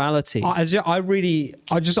a generality, I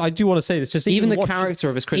do want to say this. Just even the character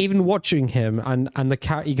of his criticism, even watching him and the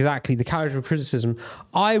character of criticism,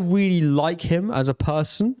 I really like him as a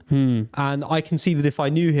person, and I can see that if I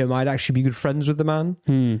knew him, I'd actually be good friends with the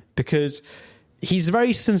man because he's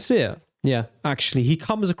very sincere. Yeah, actually, he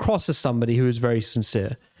comes across as somebody who is very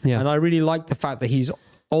sincere. Yeah, and I really like the fact that he's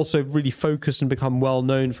also really focused and become well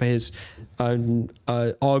known for his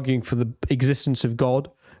arguing for the existence of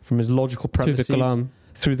God from his logical premises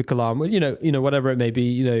through the Kalam. You know, whatever it may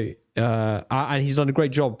be. And he's done a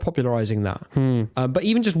great job popularizing that. But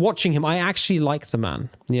even just watching him, I actually like the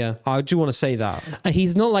man. Yeah, I do want to say that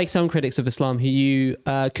he's not like some critics of Islam who you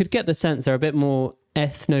could get the sense they're a bit more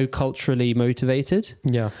ethno-culturally motivated.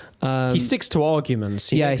 Yeah. He sticks to arguments.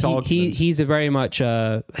 He's a very much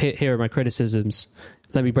here are my criticisms,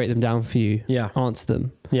 let me break them down for you, answer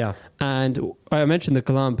them. Yeah. And I mentioned the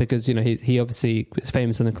Kalam because he obviously is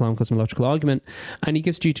famous in the Kalam cosmological argument, and he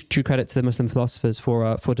gives due credit to the Muslim philosophers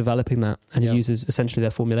for developing that, and he uses essentially their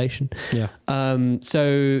formulation. I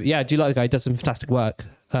do like the guy. He does some fantastic work.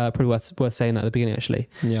 Probably worth saying that at the beginning, actually.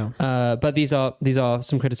 Yeah. But these are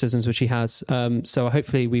some criticisms which he has. So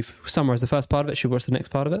hopefully we've summarized the first part of it. Should we watch the next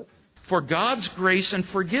part of it? For God's grace and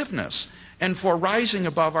forgiveness, and for rising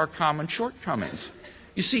above our common shortcomings.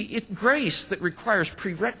 You see, it's grace that requires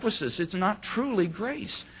prerequisites. It's not truly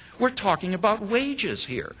grace. We're talking about wages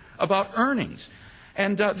here, about earnings.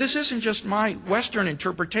 And this isn't just my Western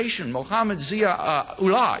interpretation. Mohammed Zia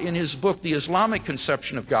Ullah, in his book, The Islamic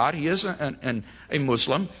Conception of God, he is a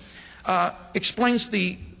Muslim, explains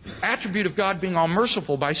the attribute of God being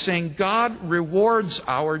all-merciful by saying God rewards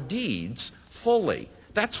our deeds fully.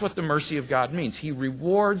 That's what the mercy of God means. He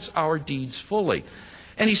rewards our deeds fully.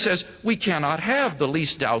 And he says, we cannot have the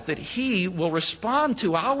least doubt that he will respond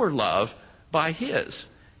to our love by his.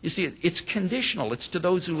 You see, it's conditional. It's to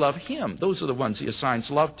those who love him. Those are the ones he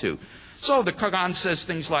assigns love to. So the Quran says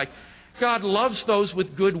things like, God loves those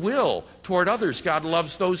with goodwill toward others. God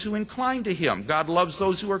loves those who incline to him. God loves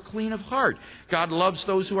those who are clean of heart. God loves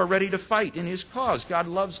those who are ready to fight in his cause. God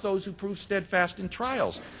loves those who prove steadfast in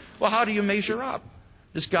trials. Well, how do you measure up?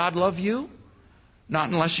 Does God love you? Not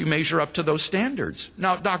unless you measure up to those standards.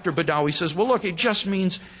 Now, Dr. Badawi says, well, look, it just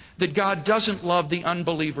means that God doesn't love the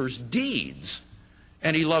unbeliever's deeds,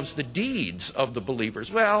 and he loves the deeds of the believers.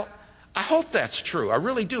 Well, I hope that's true. I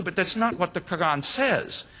really do, but that's not what the Quran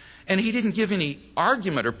says. And he didn't give any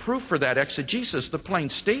argument or proof for that exegesis. The plain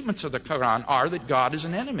statements of the Quran are that God is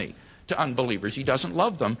an enemy to unbelievers. He doesn't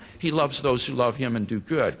love them. He loves those who love him and do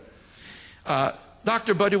good.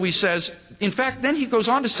 Dr. Badawi says, in fact, then he goes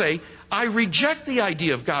on to say, I reject the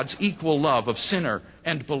idea of God's equal love of sinner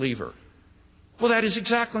and believer. Well, that is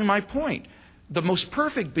exactly my point. The most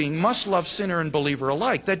perfect being must love sinner and believer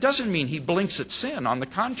alike. That doesn't mean he blinks at sin. On the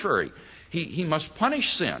contrary, he must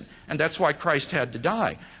punish sin, and that's why Christ had to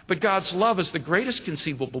die. But God's love as the greatest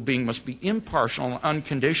conceivable being must be impartial and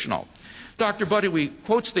unconditional. Dr. Badawi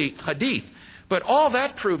quotes the hadith, but all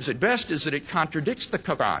that proves at best is that it contradicts the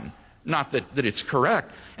Quran. Not that it's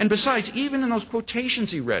correct. And besides, even in those quotations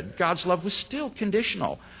he read, God's love was still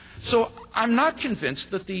conditional. So I'm not convinced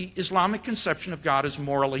that the Islamic conception of God is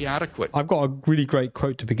morally adequate. I've got a really great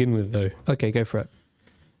quote to begin with, though. Okay, go for it.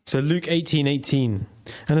 So Luke 18:18.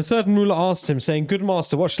 And a certain ruler asked him, saying, Good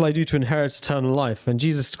master, what shall I do to inherit eternal life? And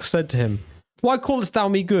Jesus said to him, Why callest thou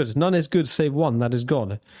me good? None is good save one, that is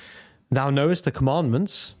God. Thou knowest the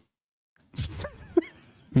commandments.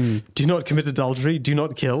 Do not commit adultery, do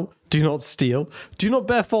not kill, do not steal, do not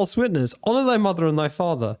bear false witness, honor thy mother and thy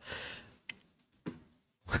father.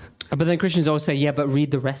 But then Christians always say, yeah, but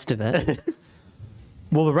read the rest of it.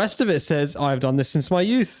 Well, the rest of it says, I have done this since my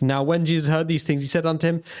youth. Now when Jesus heard these things, he said unto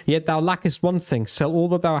him, Yet thou lackest one thing, sell all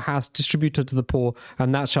that thou hast, distribute it to the poor,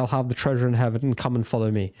 and thou shalt have the treasure in heaven, and come and follow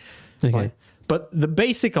me. Okay. Right? But the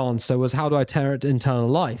basic answer was, how do I inherit eternal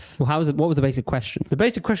life? Well, what was the basic question? The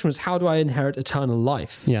basic question was, how do I inherit eternal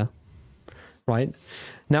life? Yeah. Right?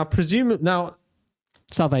 Now,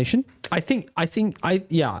 salvation. I think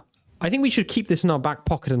we should keep this in our back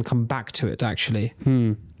pocket and come back to it, actually.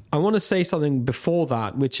 I want to say something before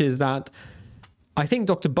that, which is that I think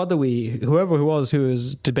Dr. Badawi, who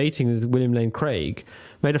was debating with William Lane Craig,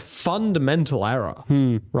 made a fundamental error,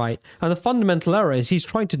 right? And the fundamental error is he's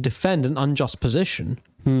trying to defend an unjust position.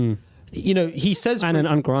 You know, he says... And an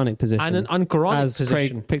un-Quranic position. And an un-Quranic as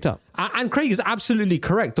position. Craig picked up. And Craig is absolutely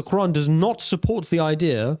correct. The Quran does not support the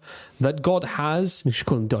idea that God has... We should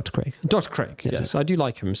call him Dr. Craig. Dr. Craig, yes. I do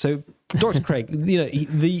like him. So, Dr. Craig, you know,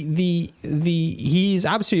 he's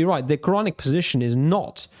absolutely right. The Quranic position is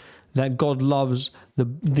not that God loves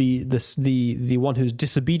the one who's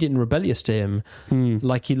disobedient and rebellious to him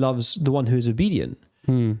like he loves the one who's obedient.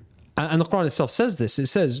 And the Quran itself says this. It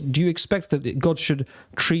says, do you expect that God should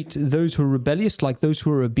treat those who are rebellious like those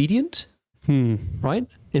who are obedient? Right?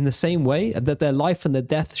 In the same way that their life and their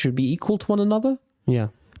death should be equal to one another? Yeah.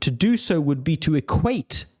 To do so would be to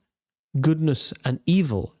equate goodness and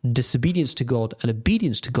evil, disobedience to God and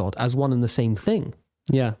obedience to God as one and the same thing.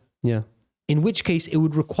 Yeah. Yeah. In which case it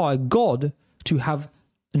would require God to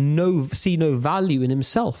see no value in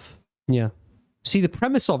himself. Yeah. See, the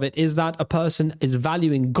premise of it is that a person is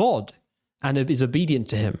valuing God and is obedient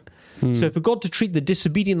to him. So for God to treat the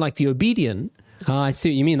disobedient like the obedient I see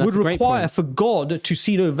what you mean. That's would a great require point. for God to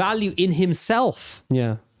see no value in himself.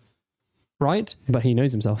 Yeah. Right? But he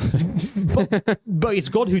knows himself. But it's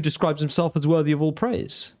God who describes himself as worthy of all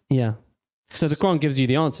praise. Yeah. So the Quran gives you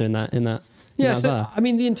the answer in that. Yeah, so, I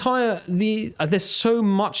mean, there's so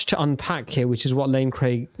much to unpack here, which is what Lane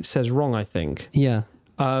Craig says wrong, I think. Yeah.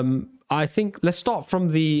 I think let's go through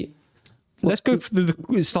the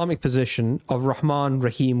Islamic position of Rahman,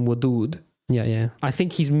 Rahim, Wadud. Yeah, yeah. I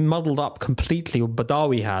think he's muddled up completely, or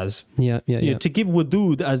Badawi has. Yeah. You know, to give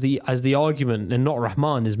Wadud as the argument and not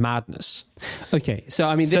Rahman is madness. Okay, so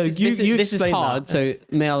I mean, this is hard. That. So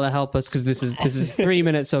may Allah help us, because this is 3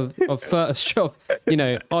 minutes of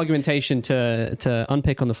argumentation to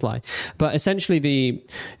unpick on the fly. But essentially,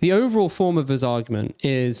 the overall form of his argument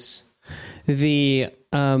is the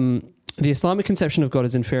Islamic conception of God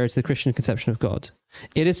is inferior to the Christian conception of God.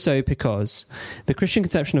 It is so because the Christian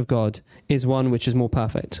conception of God is one which is more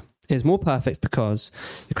perfect. It is more perfect because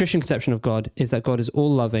the Christian conception of God is that God is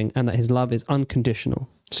all-loving and that his love is unconditional.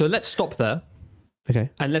 So let's stop there. Okay.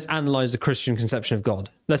 And let's analyze the Christian conception of God.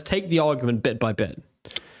 Let's take the argument bit by bit.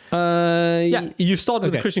 You started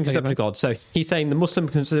with the Christian conception of God. So he's saying the Muslim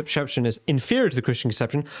conception is inferior to the Christian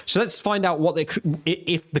conception. So let's find out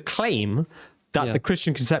if the claim that the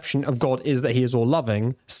Christian conception of God is that he is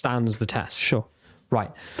all-loving stands the test. Sure. Right.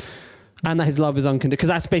 And that his love is unconditional. Because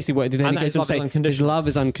that's basically what his love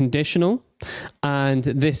is unconditional. And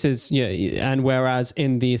this is, and whereas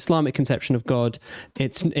in the Islamic conception of God,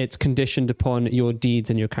 it's conditioned upon your deeds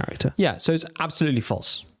and your character. Yeah, so it's absolutely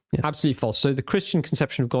false. Yeah. Absolutely false. So the Christian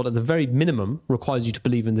conception of God, at the very minimum, requires you to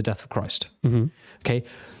believe in the death of Christ. Mm-hmm. Okay.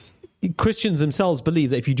 Christians themselves believe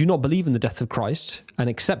that if you do not believe in the death of Christ and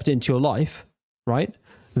accept it into your life, right,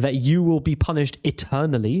 that you will be punished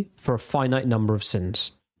eternally for a finite number of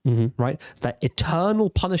sins. Mm-hmm. Right? That eternal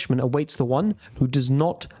punishment awaits the one who does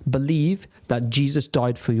not believe that Jesus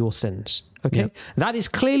died for your sins. Okay? Yep. That is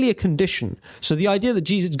clearly a condition. So the idea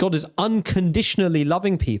that God is unconditionally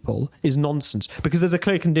loving people is nonsense, because there's a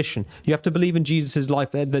clear condition. You have to believe in Jesus' life,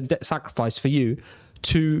 the sacrifice for you,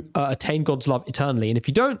 to attain God's love eternally. And if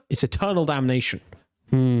you don't, it's eternal damnation.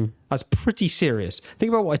 That's pretty serious. Think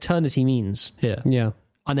about what eternity means here. Yeah.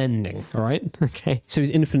 Unending, all right? Okay. So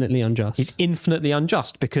he's infinitely unjust. He's infinitely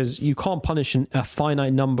unjust, because you can't punish a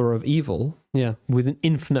finite number of evil with an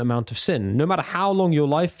infinite amount of sin. No matter how long your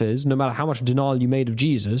life is, no matter how much denial you made of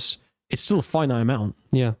Jesus, it's still a finite amount.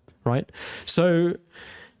 Yeah. Right? So,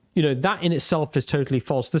 that in itself is totally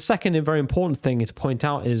false. The second and very important thing to point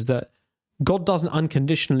out is that God doesn't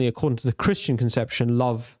unconditionally, according to the Christian conception,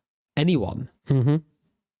 love anyone. Mm-hmm.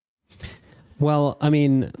 Well, I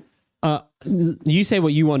mean... you say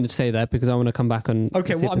what you wanted to say there, because I want to come back on.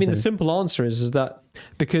 Okay, well, I mean, the simple answer is that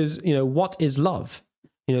because what is love?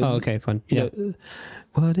 Okay, fine. Yeah.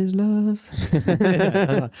 What is love?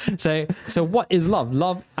 So what is love?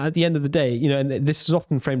 Love, at the end of the day, and this is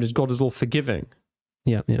often framed as God is all forgiving.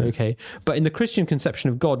 Yeah. Okay, but in the Christian conception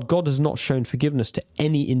of God, God has not shown forgiveness to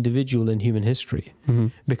any individual in human history,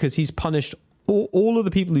 because He's punished all of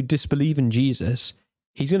the people who disbelieve in Jesus.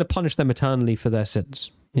 He's going to punish them eternally for their sins.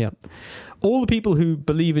 Yeah. All the people who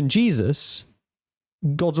believe in Jesus,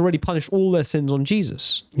 God's already punished all their sins on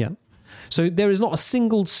Jesus. Yeah. So there is not a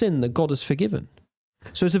single sin that God has forgiven.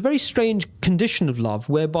 So it's a very strange condition of love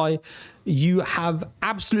whereby you have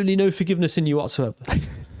absolutely no forgiveness in you whatsoever.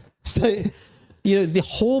 So, the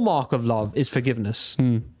hallmark of love is forgiveness.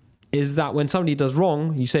 Is that when somebody does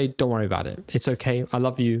wrong, you say, don't worry about it. It's okay. I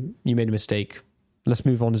love you. You made a mistake. Let's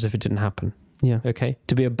move on as if it didn't happen. Yeah. Okay.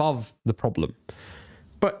 To be above the problem.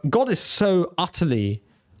 But God is so utterly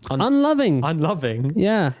unloving,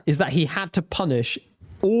 yeah, is that He had to punish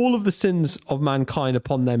all of the sins of mankind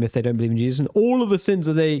upon them if they don't believe in Jesus, and all of the sins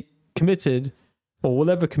that they committed or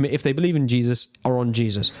will ever commit if they believe in Jesus are on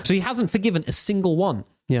Jesus. So He hasn't forgiven a single one.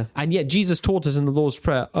 Yeah. And yet Jesus taught us in the Lord's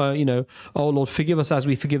Prayer, oh Lord, forgive us as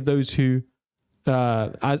we forgive those who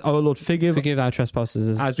forgive our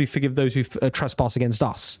trespasses as we forgive those who trespass against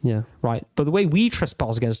us. Yeah. Right. But the way we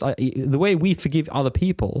trespass against, the way we forgive other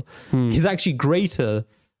people is actually greater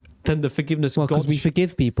than the forgiveness of God. Because we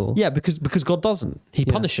forgive people. Yeah, because God doesn't. He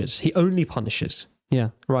punishes. He only punishes. Yeah.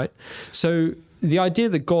 Right. So the idea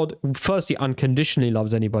that God, firstly, unconditionally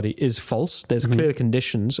loves anybody is false. There's clear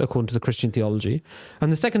conditions according to the Christian theology.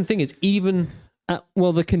 And the second thing is even...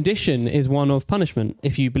 the condition is one of punishment.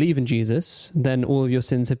 If you believe in Jesus, then all of your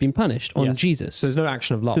sins have been punished on Jesus. So there's no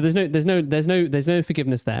action of love. So there's no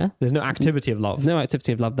forgiveness there. There's no activity of love. There's no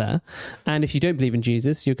activity of love there. And if you don't believe in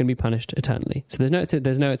Jesus, you're going to be punished eternally. So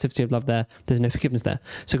there's no activity of love there. There's no forgiveness there.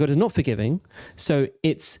 So God is not forgiving. So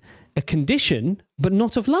it's a condition, but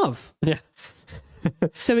not of love. Yeah.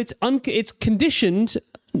 So it's conditioned.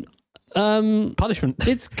 Punishment.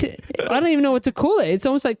 I don't even know what to call it. It's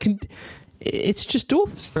almost like. It's just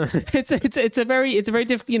awful. It's a very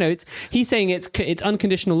difficult. He's saying it's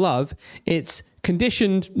unconditional love. It's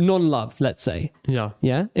conditioned non-love. Let's say. Yeah.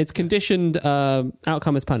 Yeah. It's conditioned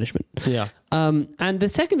outcome as punishment. Yeah. And the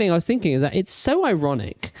second thing I was thinking is that it's so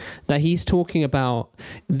ironic that he's talking about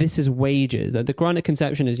this is wages. That the Quranic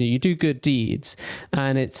conception is you do good deeds,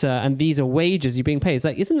 and it's and these are wages you're being paid. It's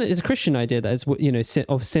like it's a Christian idea that is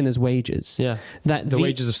sin as wages. Yeah. That the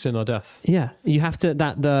wages of sin are death. Yeah. You have to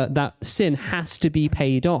that sin has to be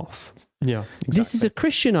paid off. Yeah, exactly. This is a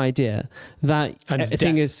Christian idea that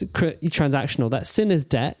everything is transactional, that sin is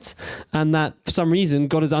debt, and that for some reason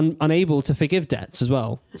God is unable to forgive debts as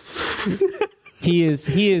well. He is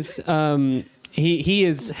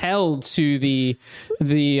held to the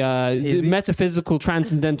metaphysical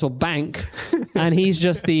transcendental bank, and he's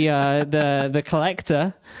just the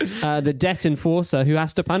collector, the debt enforcer who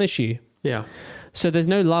has to punish you. Yeah. So there's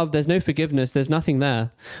no love, there's no forgiveness, there's nothing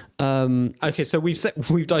there. Okay, so we've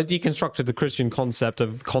deconstructed the Christian concept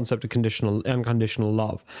of unconditional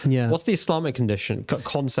love. Yeah. What's the Islamic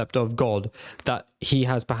concept of God that he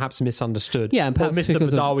has perhaps misunderstood? Yeah, and perhaps Mr.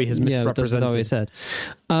 Badawi has misrepresented. Badawi said.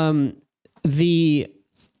 The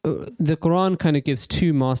Quran kind of gives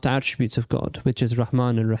two master attributes of God, which is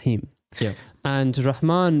Rahman and Rahim. Yeah. And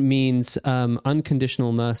Rahman means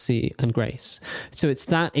unconditional mercy and grace. So it's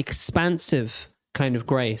that expansive kind of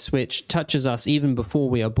grace which touches us even before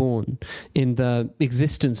we are born, in the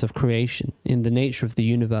existence of creation, in the nature of the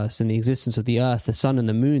universe, in the existence of the earth, the sun and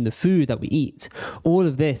the moon, the food that we eat. All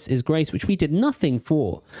of this is grace which we did nothing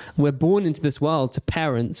for. We're born into this world to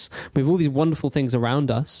parents with all these wonderful things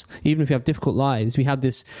around us. Even if we have difficult lives, we have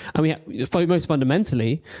this, and most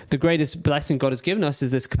fundamentally, the greatest blessing God has given us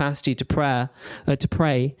is this capacity to pray,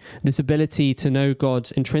 this ability to know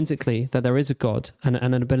God intrinsically, that there is a God, and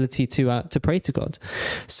an ability to pray to God.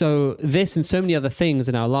 So this and so many other things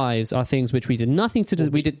in our lives are things which we did nothing to do.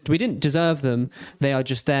 We didn't deserve them. They are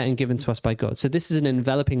just there and given to us by God. So this is an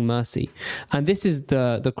enveloping mercy, and this is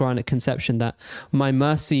the Quranic conception that my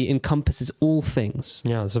mercy encompasses all things.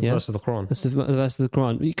 Yeah, it's a verse of the Quran. That's the verse of the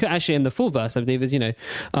Quran. You could actually, in the full verse, I believe, is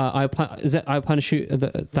I punish you.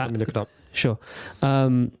 Let me look it up. Sure.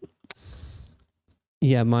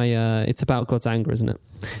 It's about God's anger, isn't it?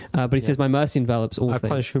 But he says, my mercy envelops all things. I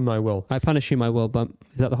punish whom I will. I punish whom I will, but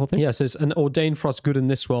is that the whole thing? Yeah, so it's an ordained for us good in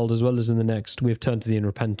this world as well as in the next. We have turned to thee in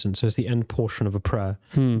repentance. So it's the end portion of a prayer.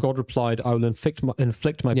 God replied, I will inflict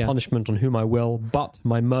my punishment on whom I will, but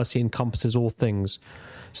my mercy encompasses all things.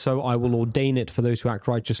 So I will ordain it for those who act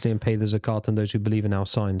righteously and pay the zakat and those who believe in our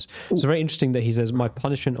signs. Ooh. So very interesting that he says, my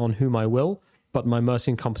punishment on whom I will, but my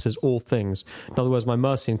mercy encompasses all things. In other words, my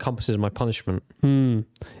mercy encompasses my punishment.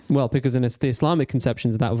 Well, because in the Islamic conception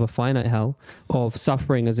is that of a finite hell, of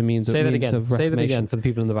suffering as a means of reformation. Say that again for the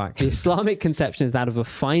people in the back. The Islamic conception is that of a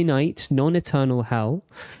finite, non-eternal hell,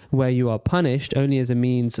 where you are punished only as a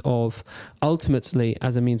means of, ultimately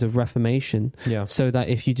as a means of reformation. Yeah. So that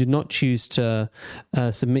if you do not choose to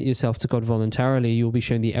submit yourself to God voluntarily, you will be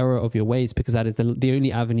shown the error of your ways, because that is the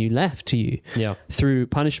only avenue left to you. Yeah. Through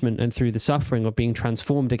punishment and through the suffering of being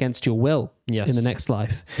transformed against your will. Yes. In the next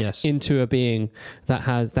life. Yes. Into a being that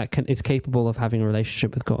is capable of having a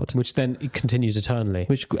relationship with God. Which then continues eternally.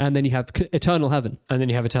 And then you have eternal heaven.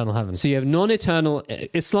 So you have non-eternal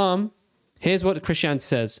Islam. Here's what Christianity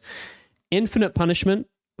says. Infinite punishment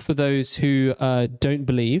for those who don't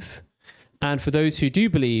believe. And for those who do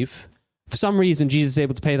believe, for some reason, Jesus is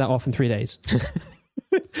able to pay that off in 3 days.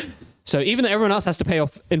 So even though everyone else has to pay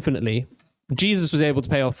off infinitely, Jesus was able to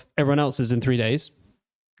pay off everyone else's in 3 days.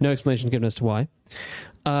 No explanation given as to why.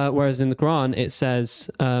 Whereas in the Quran, it says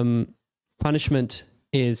punishment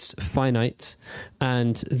is finite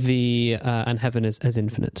and heaven is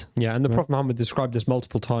infinite. Yeah, and the Prophet Muhammad described this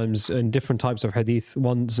multiple times in different types of hadith.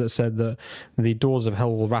 Ones that said that the doors of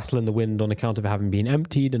hell will rattle in the wind on account of having been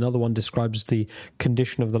emptied. Another one describes the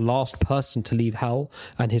condition of the last person to leave hell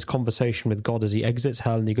and his conversation with God as he exits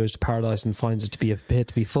hell and he goes to paradise and finds it to appear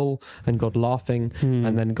to be full, and God laughing,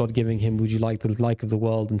 and then God giving him, would you like the like of the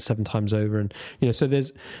world, and 7 times over. And so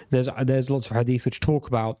there's lots of hadith which talk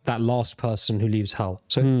about that last person who leaves hell.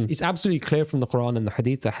 So it's absolutely clear from the Quran and the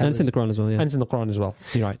hadith that hell and it's in the Quran as well. Yeah. And it's in the Quran as well.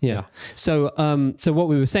 You're right. Yeah. So what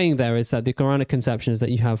we were saying there is that the Quranic conception is that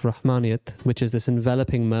you have Rahmaniyat, which is this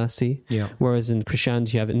enveloping mercy. Yeah. Whereas in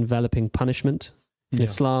Christianity, you have enveloping punishment. In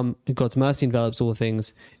Islam, God's mercy envelops all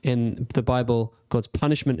things. In the Bible, God's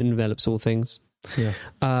punishment envelops all things. Yeah.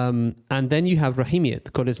 And then you have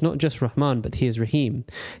Rahimiyat. God is not just Rahman, but he is Rahim.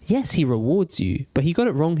 Yes, he rewards you, but he got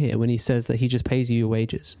it wrong here when he says that he just pays you your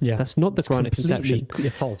wages. Yeah. That's not the Quranic conception.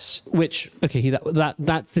 False. Which, okay,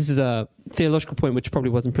 this is a theological point which probably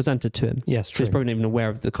wasn't presented to him. Yes, so true. he's probably not even aware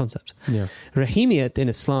of the concept. Yeah. Rahimiyat in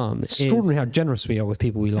Islam extraordinary how generous we are with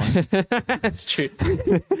people we like. That's true.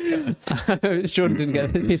 Jordan didn't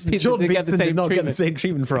get the same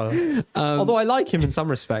treatment from him. Although I like him in some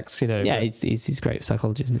respects, Yeah, he's great with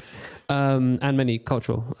psychology, isn't he? And many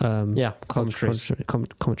cultural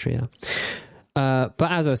commentary. Yeah.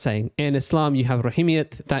 But as I was saying, in Islam you have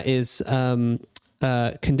Rahimiyat, that is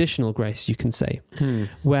conditional grace, you can say,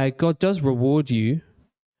 where God does reward you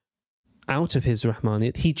out of his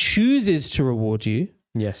Rahmaniyat. He chooses to reward you.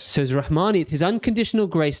 Yes. So his Rahmaniyat, his unconditional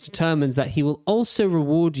grace, determines that he will also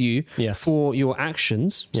reward you for your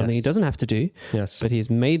actions, something he doesn't have to do. Yes. But he has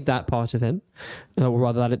made that part of him, or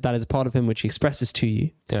rather that is a part of him which he expresses to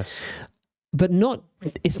you. Yes. But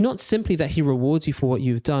it's not simply that he rewards you for what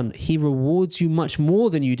you've done. He rewards you much more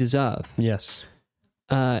than you deserve. Yes.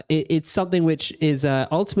 It's something which is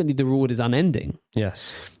ultimately the reward is unending.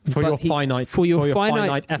 Yes. For your finite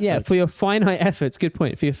efforts. Yeah, for your finite efforts. Good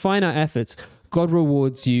point. For your finite efforts, God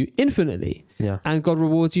rewards you infinitely. Yeah. And God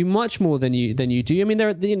rewards you much more than you do. I mean,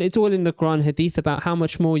 it's all in the Quran Hadith about how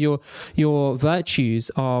much more your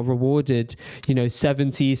virtues are rewarded,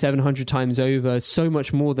 700 times over, so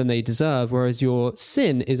much more than they deserve, whereas your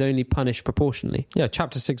sin is only punished proportionally. Yeah,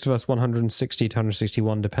 chapter 6, verse 160 to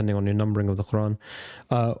 161, depending on your numbering of the Quran.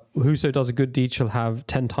 Whoso does a good deed shall have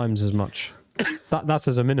 10 times as much. That's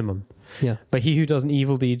as a minimum. Yeah. But he who does an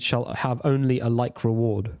evil deed shall have only a like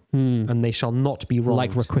reward, and they shall not be wronged.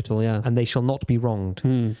 Like requital, yeah. And they shall not be wronged.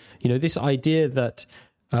 You know, this idea that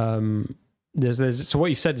there's so what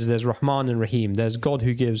you've said is there's Rahman and Rahim. There's God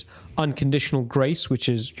who gives unconditional grace, which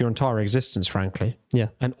is your entire existence, frankly. Yeah.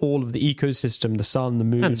 And all of the ecosystem, the sun, the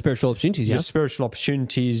moon. And spiritual opportunities, your spiritual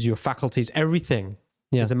opportunities, your faculties, everything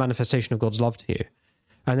is a manifestation of God's love to you.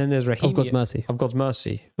 And then there's Rahimiyat. Of God's mercy.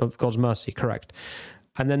 Of God's mercy, correct.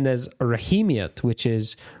 And then there's a Rahimiyat, which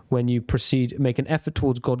is when you make an effort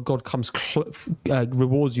towards God, God comes,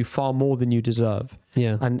 rewards you far more than you deserve.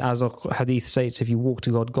 Yeah. And as a hadith states, if you walk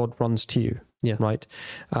to God, God runs to you. Yeah. Right.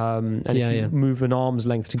 And if you move an arm's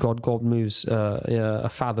length to God, God moves a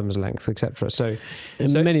fathom's length, etc. So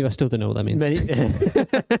many of us still don't know what that means.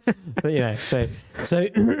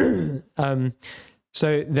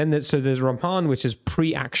 So then there's Rahman, which is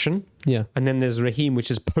pre-action. Yeah. And then there's Rahim,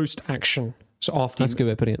 which is post-action. So that's a good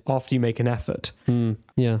way of putting it. After you make an effort.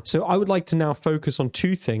 Yeah. So I would like to now focus on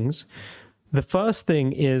two things. The first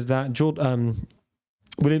thing is that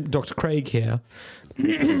Dr. Craig here,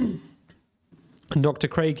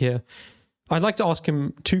 I'd like to ask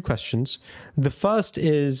him two questions. The first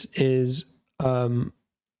is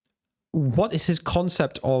what is his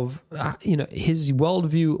concept of his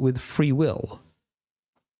worldview with free will?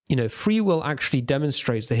 You know, free will actually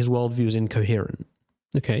demonstrates that his worldview is incoherent.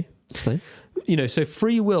 Okay, explain. You know, so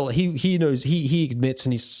free will, he knows, he admits,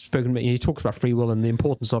 and he's spoken, he talks about free will and the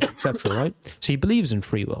importance of it, etc. Right? So he believes in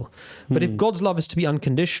free will. But if God's love is to be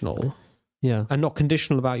unconditional, and not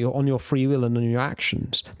conditional about on your free will and on your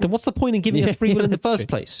actions, then what's the point in giving us free will in the first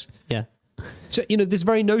place? Yeah. So, you know, this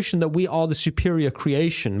very notion that we are the superior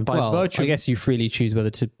creation by virtue. I guess you freely choose whether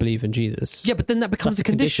to believe in Jesus. Yeah, but then that becomes a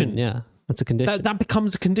condition. Yeah. That's a condition. That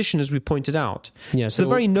becomes a condition, as we pointed out. Yeah, so the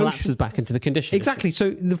very notion collapses back into the condition. Exactly.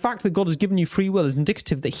 So the fact that God has given you free will is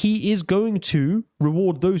indicative that He is going to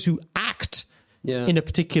reward those who act in a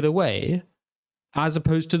particular way, as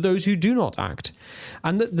opposed to those who do not act.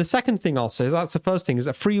 And the second thing I'll say, that's the first thing, is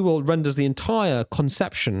that free will renders the entire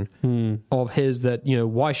conception of His that, you know,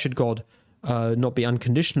 why should God not be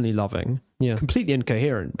unconditionally loving, completely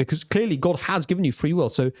incoherent, because clearly God has given you free will.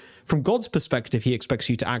 So from God's perspective, He expects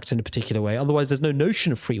you to act in a particular way. Otherwise, there's no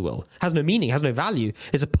notion of free will, has no meaning, has no value.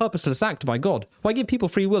 It's a purposeless act by God. Why give people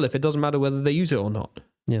free will if it doesn't matter whether they use it or not?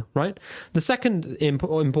 Yeah. Right? The second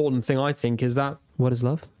important thing, I think, is that... What is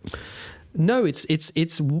love? No,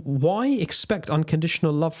 it's why expect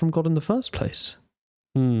unconditional love from God in the first place?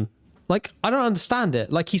 Like, I don't understand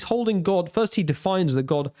it. Like, He's holding God... First, He defines that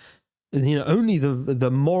God... You know, only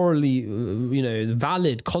the morally,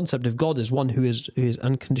 valid concept of God is one who is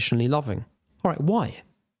unconditionally loving. All right, why?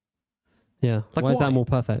 Yeah, like, why is that more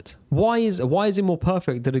perfect? Why is it more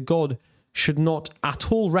perfect that a God should not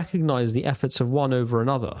at all recognize the efforts of one over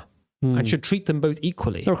another and should treat them both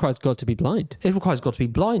equally? It requires God to be blind. It requires God to be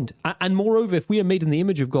blind. And moreover, if we are made in the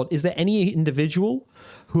image of God, is there any individual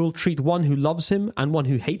who will treat one who loves Him and one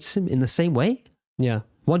who hates Him in the same way? Yeah.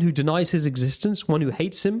 One who denies His existence, one who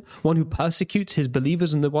hates Him, one who persecutes His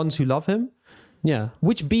believers and the ones who love Him? Yeah.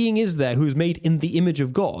 Which being is there who is made in the image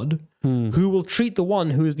of God, who will treat the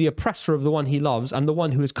one who is the oppressor of the one he loves and the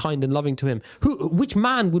one who is kind and loving to him? Which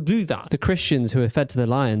man would do that? The Christians who are fed to the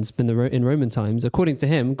lions in Roman times, according to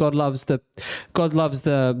him, God loves the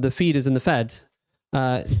feeders and the fed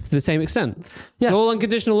to the same extent. Yeah. It's all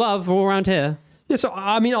unconditional love all around here. Yeah, so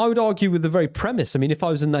I mean, I would argue with the very premise. I mean, if I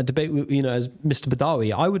was in that debate, as Mr.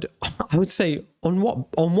 Badawi, I would say on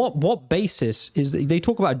what basis is that they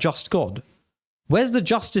talk about a just God? Where's the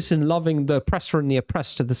justice in loving the oppressor and the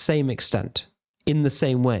oppressed to the same extent, in the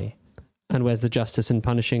same way? And where's the justice in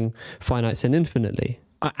punishing finite sin infinitely?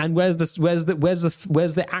 And where's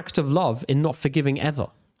the act of love in not forgiving ever?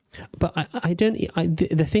 But I don't.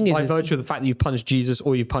 The thing is, by virtue of the fact that you've punished Jesus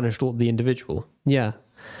or you've punished the individual. Yeah.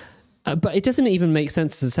 But it doesn't even make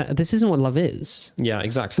sense to say this isn't what love is. Yeah,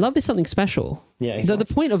 exactly. Love is something special. Yeah, exactly.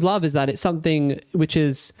 The point of love is that it's something which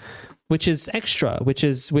is extra, which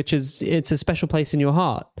is it's a special place in your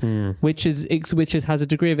heart, which has a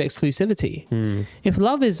degree of exclusivity. If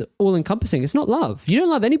love is all encompassing, it's not love. You don't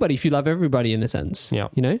love anybody if you love everybody, in a sense. Yeah.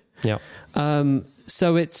 You know. Yeah.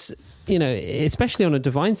 So it's especially on a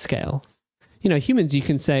divine scale. Humans, you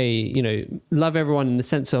can say love everyone in the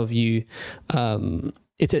sense of you.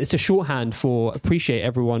 It's a shorthand for appreciate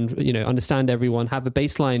everyone, understand everyone, have a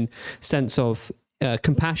baseline sense of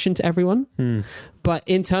compassion to everyone. But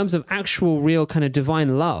in terms of actual, real kind of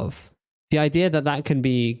divine love, the idea that can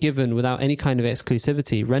be given without any kind of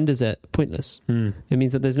exclusivity renders it pointless. It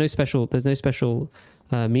means that there's no special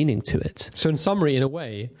meaning to it. So in summary, in a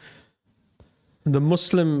way, the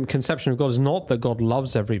Muslim conception of God is not that God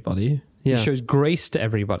loves everybody. Yeah. He shows grace to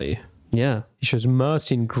everybody. Yeah. He shows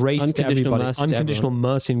mercy and grace to everybody. Unconditional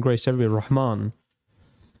mercy and grace to everybody. Rahman.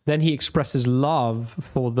 Then he expresses love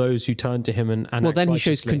for those who turn to him and well, then he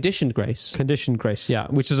shows righteously. conditioned grace. Conditioned grace, yeah,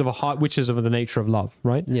 which is of a heart, which is of the nature of love,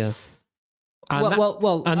 right? Yeah. And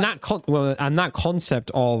that concept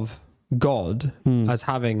of God as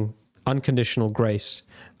having unconditional grace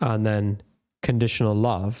and then conditional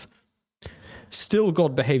love, still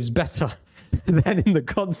God behaves better than in the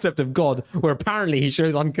concept of God, where apparently he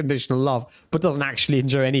shows unconditional love but doesn't actually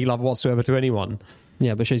enjoy any love whatsoever to anyone.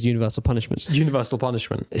 Yeah, but shows universal punishment. Universal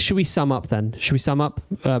punishment. Should we sum up then? Should we sum up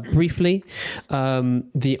briefly?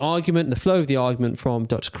 The flow of the argument from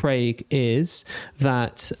Dr. Craig is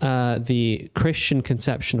that the Christian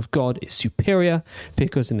conception of God is superior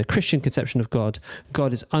because in the Christian conception of God,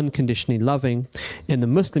 God is unconditionally loving. In the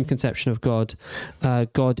Muslim conception of God,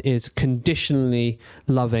 God is conditionally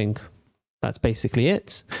loving. That's basically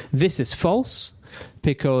it. This is false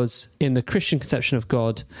because in the Christian conception of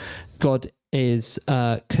God, God is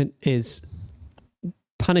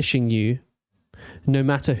punishing you no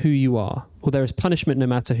matter who you are, or there is punishment no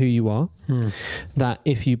matter who you are. That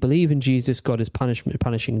if you believe in Jesus, God is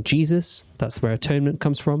punishing Jesus. That's where atonement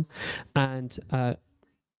comes from, and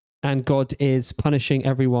God is punishing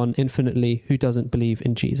everyone infinitely who doesn't believe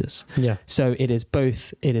in Jesus. Yeah. So it is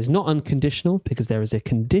both. It is not unconditional because there is a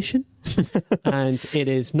condition, and it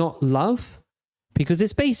is not love. Because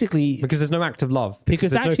it's basically... Because there's no act of love.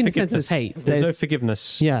 Because actually in the sense there's hate. There's no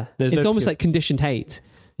forgiveness. Yeah. It's almost like conditioned hate.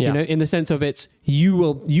 Yeah. You know, in the sense of it's, you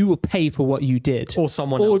will pay for what you did. Or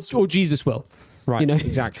someone else. Or Jesus will. Right, you know?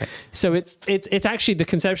 Exactly. So it's actually the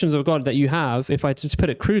conceptions of God that you have, if I just put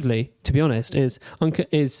it crudely, to be honest, is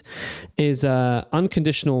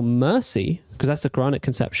unconditional mercy, because that's the Quranic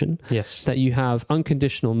conception. Yes. That you have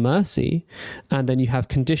unconditional mercy, and then you have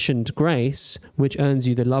conditioned grace, which earns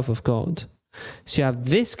you the love of God. So you have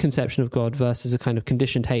this conception of God versus a kind of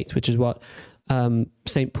conditioned hate, which is what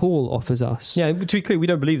St. Paul offers us. Yeah, to be clear, we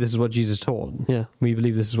don't believe this is what Jesus taught. Yeah. We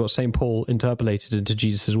believe this is what St. Paul interpolated into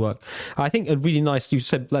Jesus' work. I think a really nice, you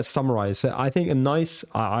said, let's summarize. So I think a nice,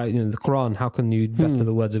 the Quran, how can you better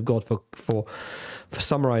the words of God for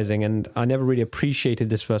summarizing? And I never really appreciated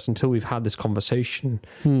this verse until we've had this conversation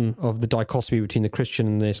of the dichotomy between the Christian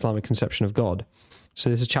and the Islamic conception of God. So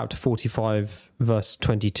this is chapter 45, verse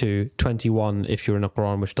 22, 21, if you're in a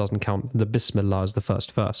Quran, which doesn't count the Bismillah as the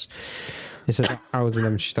first verse. It says,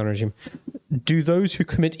 do those who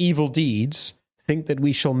commit evil deeds think that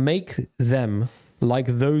we shall make them like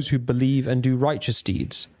those who believe and do righteous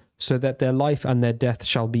deeds, so that their life and their death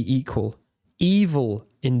shall be equal? Evil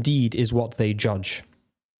indeed is what they judge.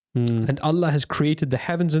 And Allah has created the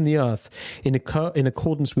heavens and the earth in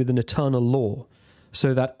accordance with an eternal law,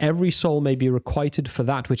 so that every soul may be requited for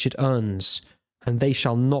that which it earns, and they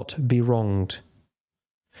shall not be wronged.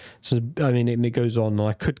 So, I mean, it goes on.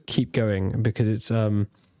 I could keep going because it's, well,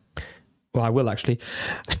 I will actually.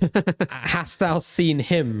 Hast thou seen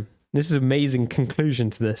him? This is an amazing conclusion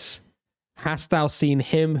to this. Hast thou seen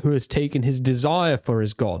him who has taken his desire for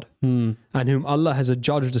his God, and whom Allah has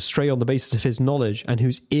adjudged astray on the basis of his knowledge, and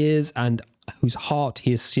whose ears and whose heart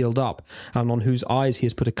he has sealed up, and on whose eyes he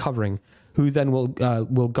has put a covering? Who then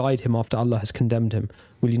will guide him after Allah has condemned him?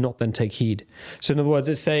 Will you not then take heed? So in other words,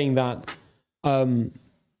 it's saying that, I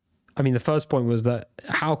mean, the first point was that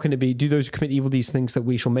how can it be, do those who commit evil deeds think that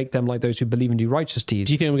we shall make them like those who believe and do righteous deeds?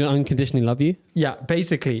 Do you think I'm going to unconditionally love you? Yeah,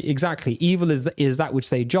 basically, exactly. Evil is that which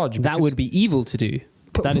they judge. That would be evil to do.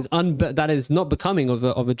 That is not becoming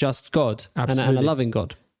of a just God and a loving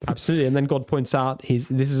God. Absolutely. And then God points out this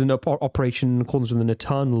is an operation in accordance with an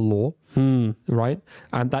eternal law, right?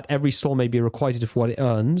 And that every soul may be requited for what it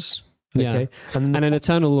earns. Okay. Yeah. And an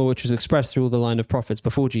eternal law which was expressed through all the line of prophets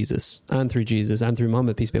before Jesus and through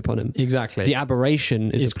Muhammad, peace be upon him. Exactly. The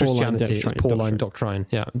aberration is Christianity. It's Pauline doctrine.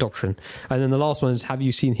 Yeah, doctrine. And then the last one is, have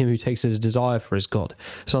you seen him who takes his desire for his God?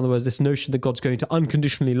 So in other words, this notion that God's going to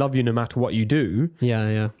unconditionally love you no matter what you do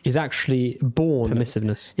is actually born...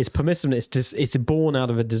 Permissiveness. It's permissiveness. It's born out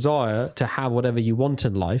of a desire to have whatever you want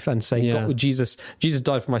in life and say, God, Jesus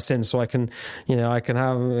died for my sins so I can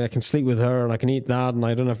sleep with her and I can eat that and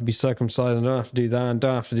I don't have to be circumcised and don't have to do that and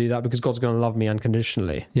don't have to do that because God's going to love me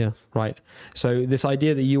unconditionally. Yeah. Right. So this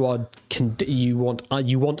idea that you want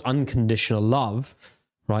unconditional love,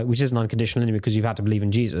 right, which isn't unconditional anyway because you've had to believe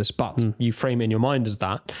in Jesus, but you frame it in your mind as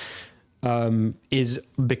that, is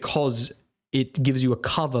because it gives you a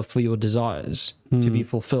cover for your desires to be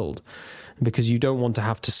fulfilled, because you don't want to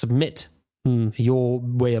have to submit your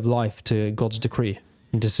way of life to God's decree.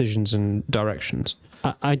 decisions and directions.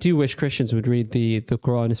 I do wish Christians would read the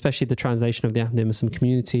Quran, especially the translation of the Ahmadiyya Muslim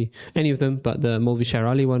community, any of them, but the Maulvi Sher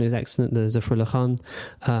Ali one is excellent, the Zafrullah Khan,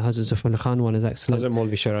 Hazrat Zafrullah Khan one is excellent. Hazrat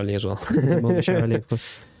Maulvi Sher Ali as well. Maulvi Sher Ali, of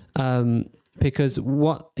course. Because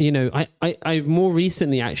I've more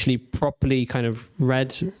recently actually properly kind of read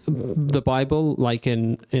the Bible, like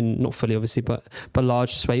in not fully obviously, but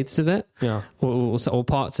large swathes of it, or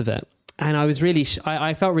parts of it. And I was really,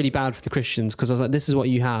 I felt really bad for the Christians because I was like, this is what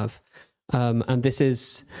you have. And this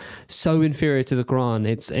is so inferior to the Quran.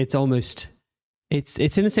 It's almost, it's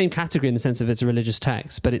in the same category in the sense of it's a religious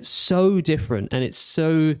text, but it's so different and it's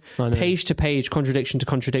so page to page, contradiction to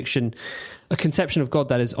contradiction, a conception of God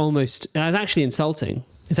that is actually insulting.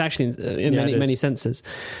 It's actually in many senses.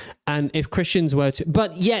 And if Christians were to,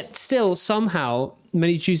 but yet still somehow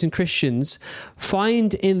many Jews and Christians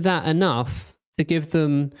find in that enough to give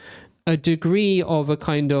them a degree of a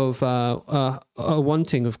kind of a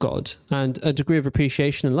wanting of God and a degree of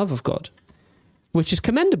appreciation and love of God, which is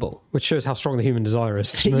commendable. Which shows how strong the human desire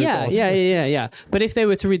is. To know God. Yeah. But if they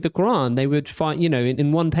were to read the Quran, they would find,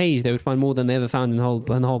 in one page, they would find more than they ever found in the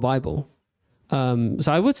whole Bible. So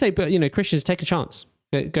I would say, but Christians, take a chance.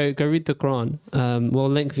 Go read the Quran. We'll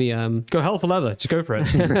link the go hell for leather. Just go for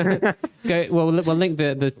it. We'll link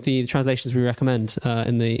the translations we recommend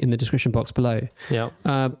in the description box below. Yeah.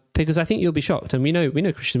 Because I think you'll be shocked, and we know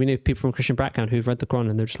Christians. We know people from a Christian background who've read the Quran,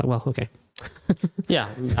 and they're just like, well, okay. Yeah,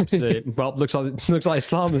 absolutely. Well, looks like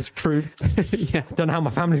Islam is true. Yeah. Don't know how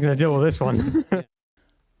my family's going to deal with this one.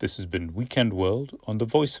 This has been Weekend World on the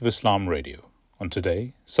Voice of Islam Radio on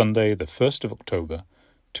today, Sunday, the 1st of October,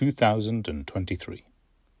 2023.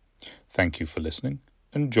 Thank you for listening,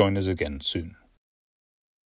 and join us again soon.